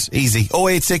plant? Easy.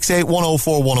 0868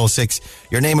 104 106.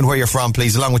 Your name and where you're from,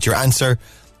 please, along with your answer.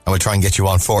 And we'll try and get you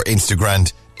on for Instagram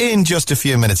in just a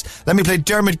few minutes. Let me play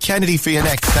Dermot Kennedy for you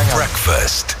next. Hang on.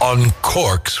 Breakfast on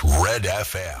Cork's Red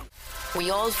FM. We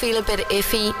all feel a bit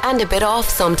iffy and a bit off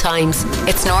sometimes.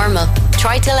 It's normal.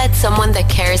 Try to let someone that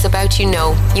cares about you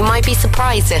know. You might be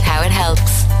surprised at how it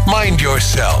helps. Mind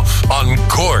yourself on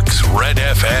Cork's Red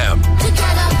FM.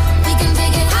 Together, we can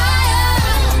take it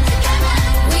higher. Together,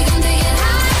 we can take it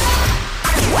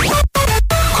higher.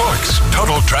 Cork's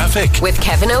Total Traffic. With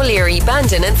Kevin O'Leary,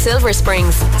 Bandon and Silver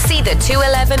Springs. See the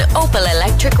 211 Opel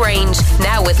Electric range.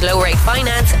 Now with low rate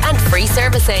finance and free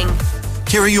servicing.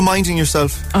 Kira, are you minding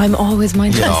yourself? I'm always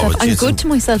minding myself. I'm good to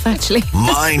myself, actually.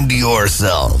 Mind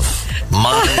yourself.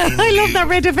 I love that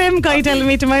Red FM guy telling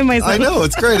me to mind myself. I know,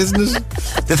 it's great, isn't it?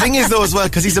 The thing is, though, as well,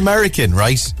 because he's American,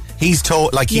 right? He's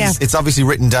told, it's obviously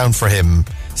written down for him,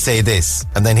 say this,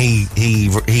 and then he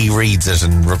reads it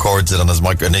and records it on his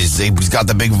mic, and he's got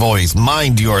the big voice.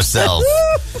 Mind yourself.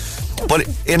 But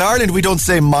in Ireland, we don't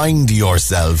say mind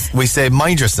yourself. We say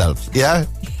mind yourself, yeah?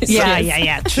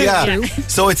 Yeah. True.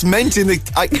 So it's meant in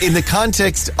the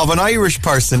context of an Irish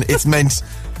person, it's meant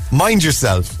mind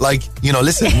yourself. Like,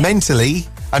 listen, mentally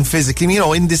and physically,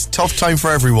 in this tough time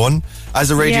for everyone, as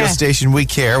a radio station, we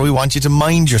care. We want you to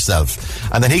mind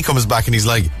yourself. And then he comes back and he's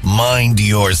like, mind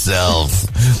yourself.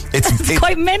 It's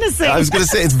quite menacing. I was going to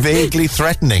say it's vaguely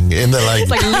threatening in the It's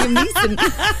like Liam Neeson.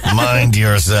 Mind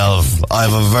yourself. I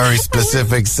have a very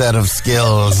specific set of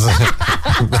skills.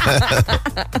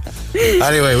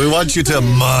 Anyway, we want you to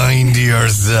mind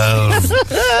yourself.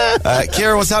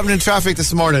 Ciara, what's happening in traffic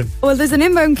this morning? Well, there's an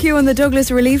inbound queue on the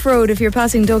Douglas Relief Road if you're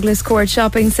passing Douglas Court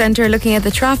Shopping Centre. Looking at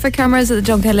the traffic cameras at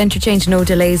the Dunkeld Interchange, no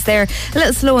delays there. A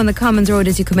little slow on the Commons Road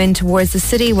as you come in towards the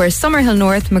city, where Summerhill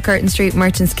North, McCurtain Street,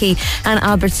 Merchants Quay and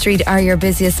Albert Street are your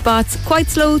busiest spots. Quite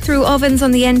slow through Ovens on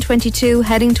the N22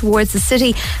 heading towards the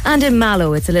city, and in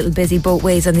Mallow it's a little busy both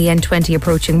ways on the N20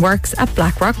 approaching works at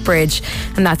Blackrock Bridge.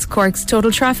 And that's Cork's Total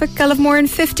Traffic. I'll have more in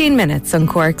 15 minutes on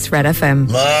Cork's Red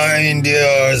FM. Mind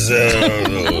yourself.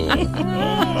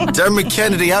 Dermot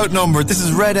Kennedy outnumbered. This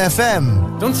is Red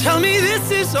FM. Don't tell me this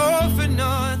is all for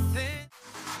nothing.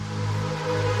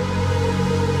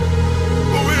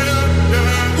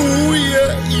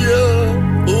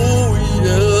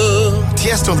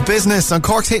 Tiesto, The Business on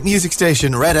Cork's hit music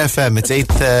station, Red FM. It's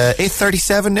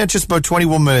 8:37 now, just about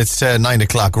 21 minutes to 9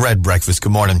 o'clock. Red Breakfast,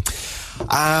 good morning.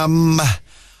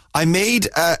 I made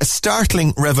a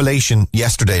startling revelation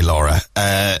yesterday, Laura.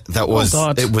 It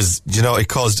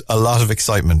caused a lot of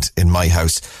excitement in my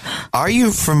house. Are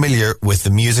you familiar with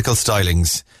the musical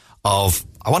stylings of,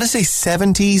 I want to say,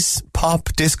 70s pop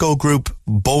disco group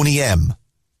Boney M?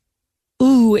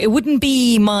 Ooh, it wouldn't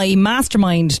be my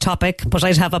mastermind topic, but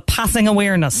I'd have a passing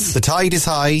awareness. The tide is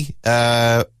high,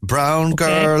 brown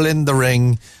girl in the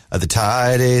ring. The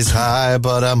tide is high,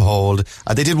 but I'm hold.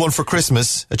 They did one for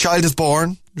Christmas. A child is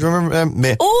born. Do you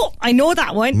remember? I know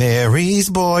that one. Mary's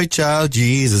boy child,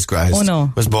 Jesus Christ,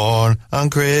 was born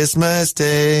on Christmas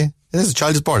Day. This is A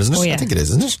Child is Born, isn't it? Oh, yeah. I think it is,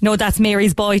 isn't it? No, that's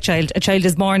Mary's boy child. A Child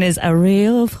is Born is a ray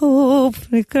of hope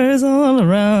flickers all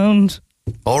around.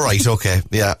 All right, okay.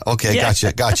 Yeah, okay,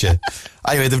 gotcha.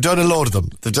 Anyway, they've done a load of them.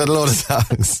 They've done a load of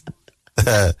songs.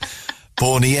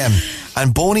 Boney M.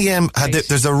 And Boney M,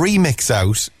 there's a remix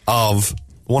out of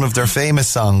one of their famous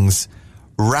songs,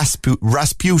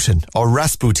 Rasputin,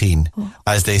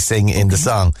 as they sing in the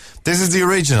song. This is the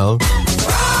original.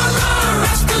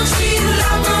 Rasputin,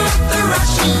 lover of the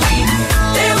Russian queen.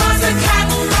 There was a cat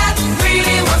that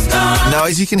really was gone. Now,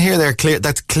 as you can hear there,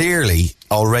 that's clearly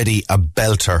already a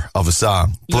belter of a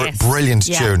song. Yes. Brilliant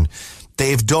tune.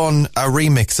 They've done a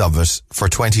remix of it for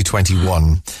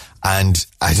 2021. And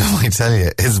I don't want to tell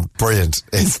you, it's brilliant.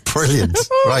 It's brilliant.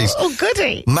 Right. Oh,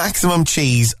 goody. Maximum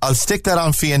cheese. I'll stick that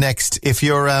on for you next. If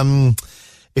you're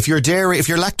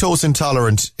lactose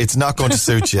intolerant, it's not going to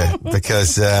suit you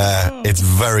because it's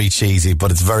very cheesy, but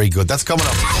it's very good. That's coming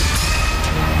up.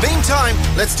 Meantime,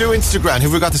 let's do Instagram. Who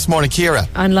have we got this morning, Ciara?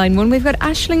 On line 1, we've got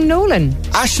Aisling Nolan.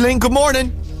 Aisling, good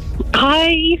morning.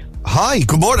 Hi. Hi,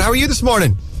 good morning. How are you this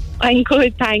morning? I'm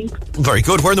good, thanks. Very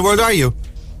good. Where in the world are you?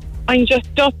 I'm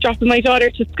just dropping my daughter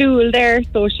to school there,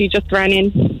 so she just ran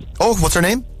in. Oh, what's her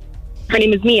name? Her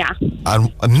name is Mia.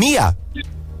 Mia?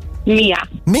 Mia.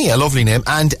 Mia, lovely name.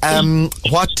 And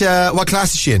what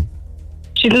class is she in?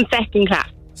 She's in second class.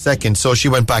 Second, so she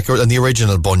went back in the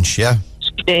original bunch, yeah?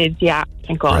 She did, yeah.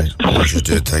 Thank God. Right. Oh, she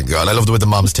did, thank God. I love the way the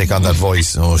moms take on that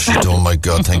voice. Oh my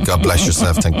God, thank God. Bless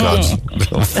yourself, thank God.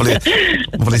 Hopefully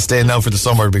staying now for the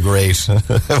summer would be great. Take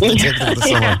it for the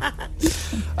summer.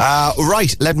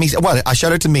 Right, let me... Well, I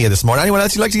shout out to Mia this morning. Anyone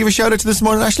else you'd like to give a shout out to this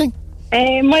morning, Aisling?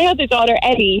 My other daughter,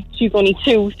 Ellie, she's only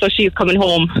 2, so she's coming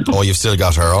home. Oh, you've still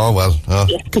got her. Oh, well.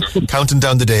 Counting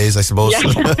down the days, I suppose. Yeah.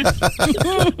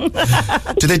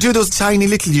 Do they do those tiny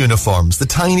little uniforms? The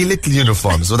tiny little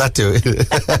uniforms. Will that do?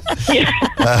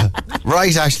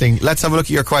 Right, Aisling, let's have a look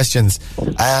at your questions.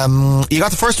 You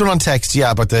got the first one on text,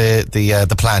 about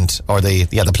the plant, or the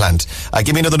plant.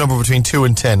 Give me another number between 2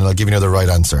 and 10, and I'll give you another right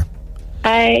answer.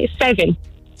 7.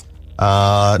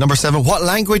 Number 7. What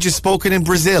language is spoken in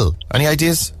Brazil? Any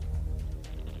ideas?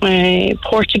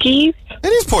 Portuguese. It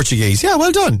is Portuguese. Yeah,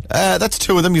 well done. That's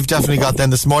 2 of them. You've definitely got them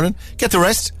this morning. Get the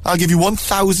rest. I'll give you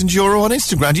 €1,000 on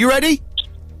Instagram. Are you ready?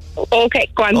 Okay,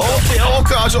 go on. Okay, oh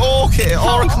God, okay.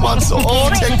 All right, come on. So all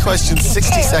 10 questions,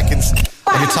 60 seconds,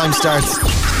 and your time starts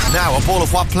now. A bowl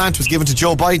of what plant was given to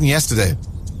Joe Biden yesterday?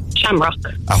 Shamrock.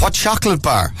 What chocolate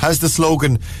bar has the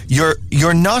slogan,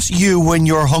 You're not you when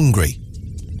you're hungry?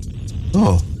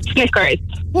 Oh. Snickers.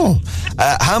 Oh.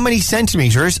 How many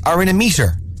centimetres are in a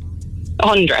metre?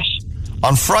 100.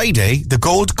 On Friday, the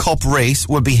Gold Cup race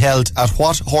will be held at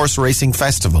what horse racing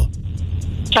festival?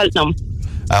 Cheltenham.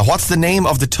 What's the name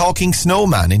of the talking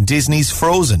snowman in Disney's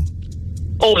Frozen?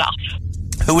 Olaf.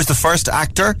 Who was the first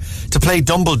actor to play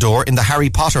Dumbledore in the Harry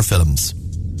Potter films?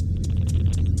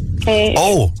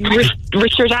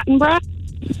 Richard Attenborough.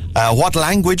 What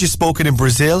language is spoken in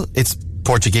Brazil? It's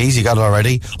Portuguese, you got it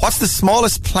already. What's the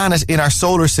smallest planet in our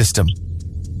solar system?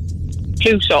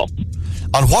 Pluto.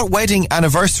 On what wedding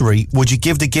anniversary would you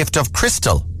give the gift of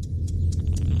crystal?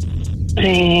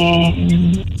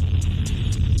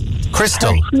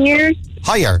 Crystal. 13 years.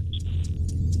 Higher.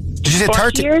 Did you say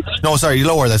 30? Years? No, sorry,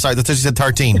 lower. Sorry, that's what you said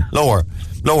 13. Lower.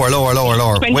 20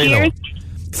 Way years.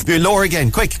 lower. Lower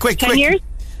again. Quick. 10 years.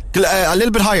 A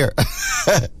little bit higher.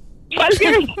 12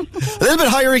 years. A little bit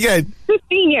higher again.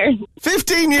 15 years.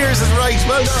 15 years is right.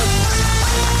 Well done.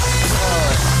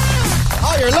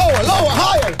 Higher,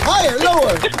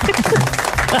 lower.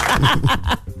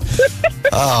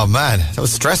 Oh man, that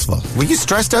was stressful. Were you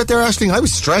stressed out there, Aisling? I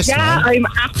was stressed. Yeah, man.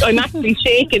 I'm actually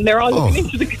shaking. They're all looking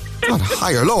into the... God,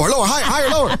 higher, lower,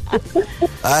 higher.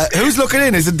 Who's looking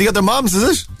in? Is it the other moms, is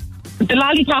it? The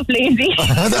lollipop lady.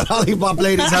 The lollipop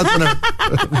lady's helping her.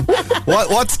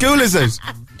 What school is it?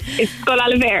 It's Skull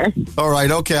Oliver. All right,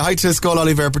 okay. Hi to Skull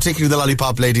Oliver, particularly the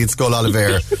lollipop lady at Skull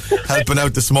Oliver, helping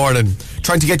out this morning,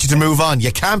 trying to get you to move on.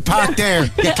 You can't park there.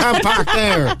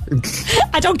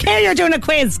 I don't care you're doing a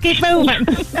quiz. Keep moving.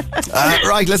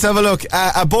 Right, let's have a look.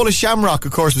 A bowl of shamrock,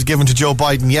 of course, was given to Joe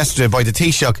Biden yesterday by the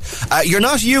Taoiseach. You're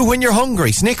not you when you're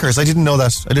hungry. Snickers. I didn't know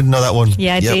that. I didn't know that one.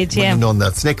 Yeah, I did, wouldn't have known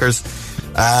that. Snickers.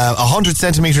 100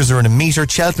 centimetres are in a metre.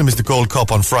 Cheltenham is the Gold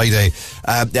Cup on Friday.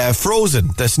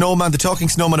 Frozen, the snowman, the talking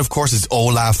snowman, of course, is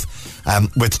Olaf,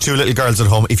 with 2 little girls at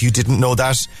home. If you didn't know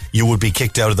that, you would be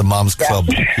kicked out of the Moms Club.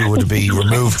 You would be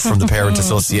removed from the Parent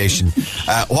Association.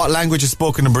 What language is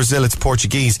spoken in Brazil? It's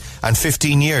Portuguese. And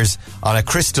 15 years on a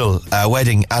crystal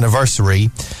wedding anniversary.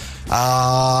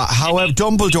 However,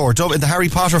 Dumbledore in the Harry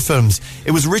Potter films,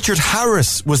 it was Richard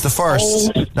Harris was the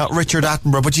first, not Richard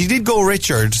Attenborough, but you did go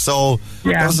Richard, so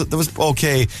that was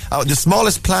okay. The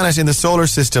smallest planet in the solar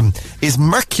system is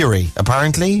Mercury,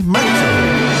 apparently.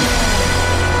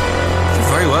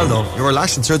 Very well, though. You were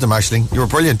lashing through them, Aisling. You were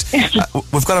brilliant.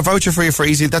 We've got a voucher for you for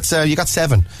easy. That's you got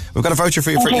 7. We've got a voucher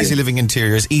for you for Easy Living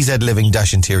Interiors.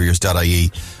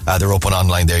 ezliving-interiors.ie. They're open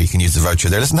online there. You can use the voucher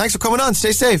there. Listen, thanks for coming on.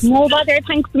 Stay safe. No bother.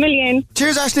 Thanks a million.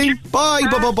 Cheers, Aisling. Bye.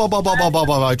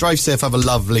 Bye. Drive safe. Have a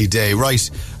lovely day. Right.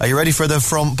 Are you ready for the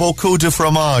beaucoup de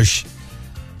fromage?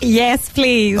 Yes,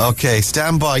 please. Okay,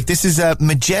 stand by. This is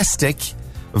Majestic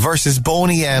versus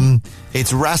Boney M.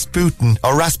 It's Rasputin,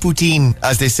 or Rasputin,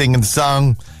 as they sing in the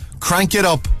song. Crank it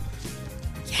up.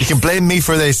 Yes. You can blame me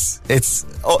for this. It's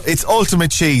ultimate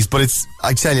cheese, but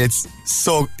I tell you, it's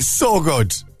so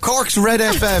good. Cork's Red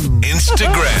FM.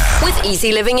 Instagram. With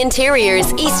Easy Living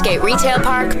Interiors, Eastgate Retail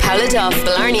Park, Powladuff,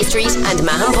 Blarney Street and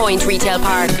Mahon Point Retail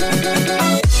Park.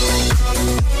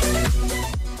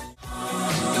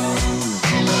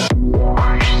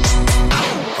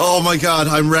 Oh my God,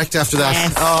 I'm wrecked after that.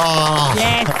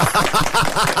 Yes.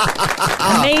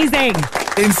 Amazing.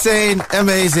 Insane,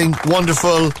 amazing,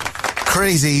 wonderful,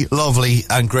 crazy, lovely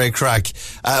and great crack.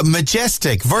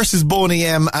 Majestic versus Boney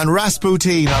M and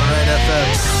Rasputin on Red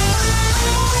FM.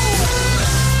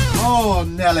 Oh,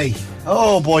 Nelly.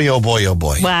 Oh boy, oh boy, oh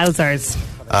boy. Wowzers.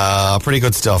 Pretty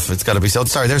good stuff. It's got to be so.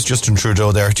 Sorry, there's Justin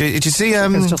Trudeau there. Did you see?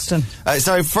 There's Justin.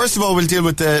 Sorry. First of all, we'll deal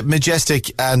with the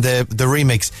Majestic and the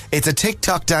remix. It's a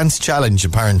TikTok dance challenge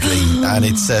apparently, and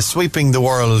it's sweeping the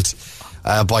world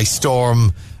by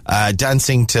storm.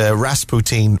 Dancing to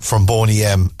Rasputin from Boney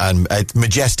M and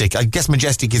Majestic. I guess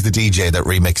Majestic is the DJ that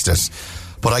remixed it.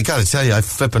 But I gotta tell you, I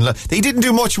flipping they didn't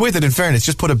do much with it, in failness,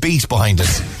 just put a beat behind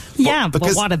it. Yeah, but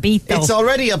what a beat though. It's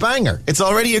already a banger. It's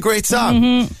already a great song.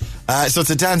 Mm-hmm. So it's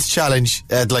a dance challenge,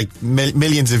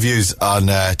 millions of views on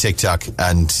TikTok,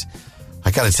 and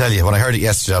I gotta tell you, when I heard it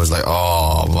yesterday, I was like,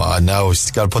 oh no, she's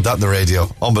gotta put that on the radio.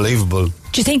 Unbelievable.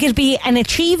 Do you think it'd be an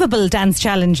achievable dance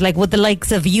challenge? Like, would the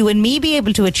likes of you and me be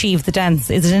able to achieve the dance?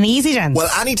 Is it an easy dance? Well,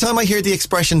 anytime I hear the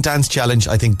expression dance challenge,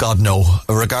 I think, God, no.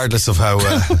 Regardless of how...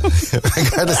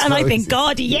 and I think,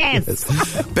 God, yes.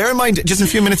 Bear in mind, just a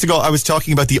few minutes ago, I was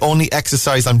talking about the only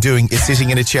exercise I'm doing is sitting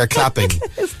in a chair clapping.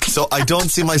 So I don't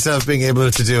see myself being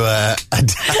able to do a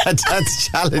dance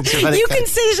challenge. You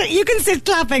can sit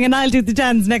clapping and I'll do the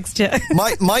dance next to you.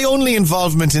 My only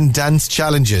involvement in dance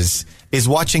challenges is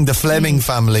watching the Fleming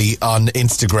family on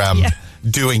Instagram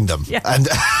doing them, and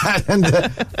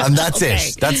that's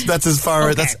it. That's as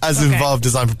far that's as involved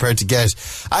as I'm prepared to get.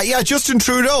 Justin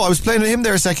Trudeau. I was playing with him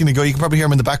there a second ago. You can probably hear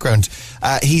him in the background.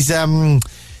 He's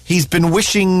been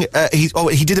wishing.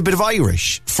 He did a bit of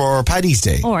Irish for Paddy's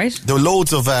Day. All right. There were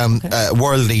loads of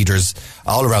world leaders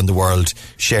all around the world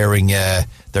sharing their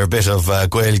bit of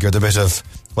Gaeilge, their bit of.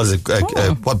 What is it?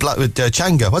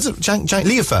 Changa. What's it?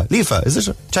 Liafa. Is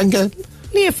it Changa?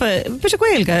 Liafa. Bit of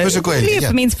Gaeilge.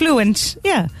 Liafa means fluent.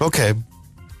 Yeah. Okay.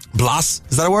 Blas.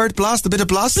 Is that a word? Blas? The bit of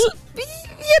Blas? The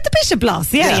bit of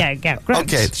Blas. Yeah. Great.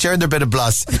 Okay, sharing their bit of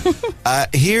Blas.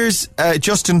 Here's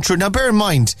Justin Trudeau. Now, bear in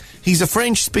mind, he's a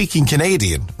French-speaking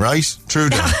Canadian, right?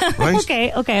 Trudeau, right?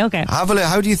 Okay. Have a look.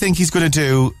 How do you think he's going to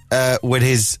do with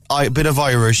his bit of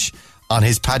Irish on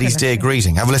his Paddy's Day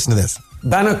greeting? Have a listen to this.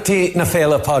 Bannochty na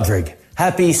féile Podrig.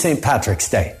 Happy St. Patrick's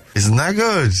Day. Isn't that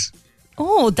good?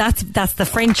 Oh, that's the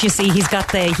French. You see, he's good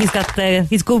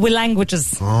with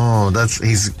languages. Oh, do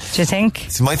you think?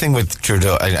 It's my thing with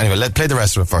Trudeau. Anyway, let's play the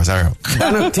rest of it first.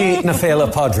 Bannochty na féile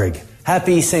Podrig.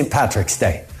 Happy St. Patrick's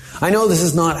Day. I know this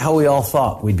is not how we all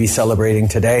thought we'd be celebrating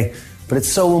today, but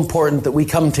it's so important that we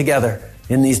come together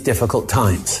in these difficult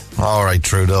times. All right,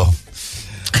 Trudeau.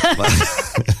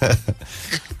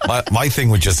 My thing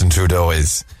with Justin Trudeau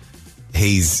is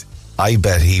I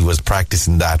bet he was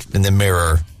practicing that in the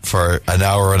mirror for an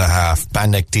hour and a half.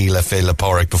 Bannochty na féile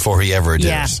Podrig before he ever did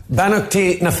it.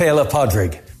 Bannochty na féile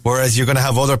Podrig. Whereas you're going to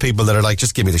have other people that are like,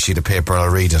 just give me the sheet of paper and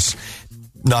I'll read it.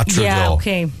 Not Trudeau. Yeah,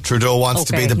 okay. Trudeau wants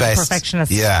to be the best.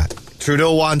 Perfectionist. Yeah.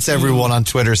 Trudeau wants everyone on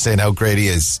Twitter saying how great he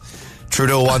is.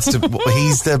 Trudeau wants to.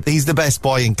 he's the best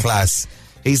boy in class.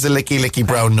 He's the licky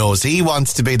brown nose. He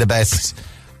wants to be the best.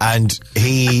 And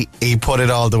he put it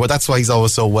all the way. That's why he's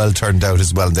always so well turned out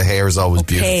as well. And the hair is always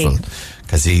beautiful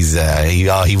because he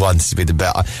wants to be the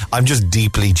best. I'm just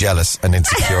deeply jealous and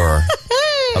insecure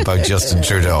about Justin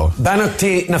Trudeau.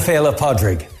 Bannochty na féile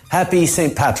Podrig. Happy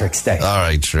St. Patrick's Day. All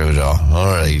right, Trudeau. All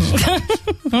right.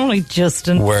 All right,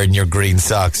 Justin. Wearing your green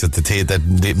socks at the tea that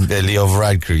Leo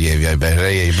Varadkar gave you, I bet.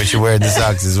 Hey, but you're wearing the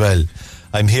socks as well.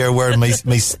 I'm here wearing my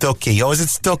Stucky. Oh, is it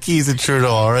Stucky? Is it Trudeau?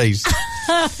 All right.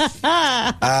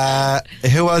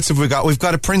 Who else have we got? We've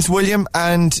got a Prince William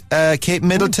and Kate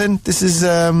Middleton. This is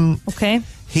okay.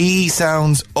 He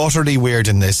sounds utterly weird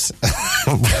in this,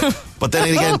 but then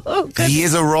again, he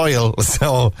is a royal.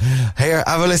 So here,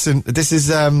 have a listen. This is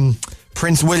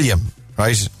Prince William,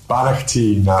 right?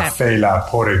 Bannochty na féile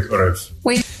Podrig urv.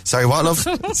 Sorry, what, love?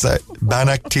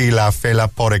 Bannochty na féile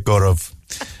Podrig urv.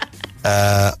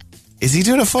 Is he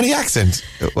doing a funny accent?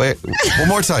 Wait, one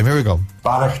more time. Here we go.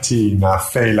 Bannochty na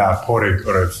féile Podrig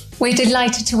urv. We're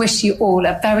delighted to wish you all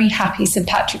a very happy St.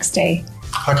 Patrick's Day.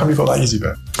 How come you got that easy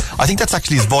bit? I think that's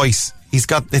actually his voice. He's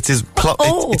got it's his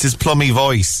plummy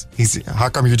voice. How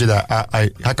come you did that?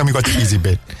 How come you got the easy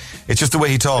bit? It's just the way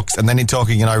he talks, and then he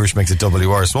talking in Irish makes it doubly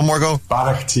worse. One more go.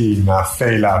 Banachty na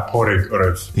féile pórig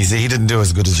oraibh. You see, he didn't do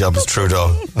as good a job as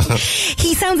Trudeau.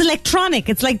 He sounds electronic.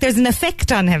 It's like there's an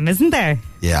effect on him, isn't there?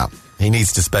 Yeah, he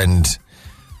needs to spend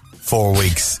 4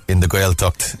 weeks in the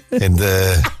Gaeltacht in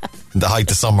the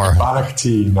height of summer.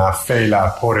 Banachty na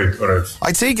féile pórig oraibh.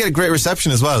 I'd say he'd get a great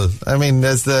reception as well. I mean,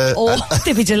 there's the...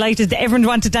 they'd be delighted. Everyone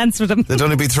want to dance with him. They'd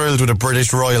only be thrilled with a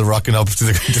British royal rocking up to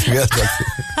the Gaeltacht.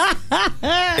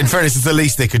 In fairness, it's the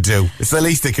least they could do.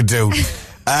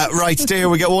 Right, stay here.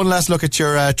 We get one last look at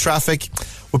your traffic.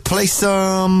 We'll play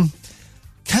some...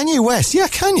 Kanye West. Yeah,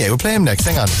 Kanye. We'll play him next.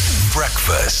 Hang on.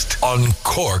 Breakfast on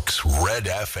Cork's Red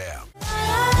FM.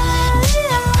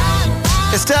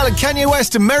 Estelle and Kanye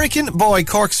West, American Boy,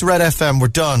 Cork's Red FM. We're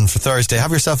done for Thursday.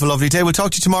 Have yourself a lovely day. We'll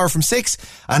talk to you tomorrow from 6,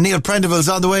 and Neil Prendeville's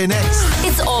on the way next.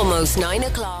 It's almost 9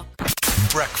 o'clock.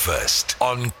 Breakfast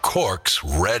on Cork's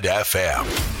Red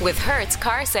FM. With Hertz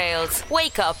Car Sales.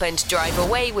 Wake up and drive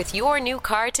away with your new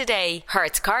car today.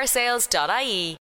 hertzcarsales.ie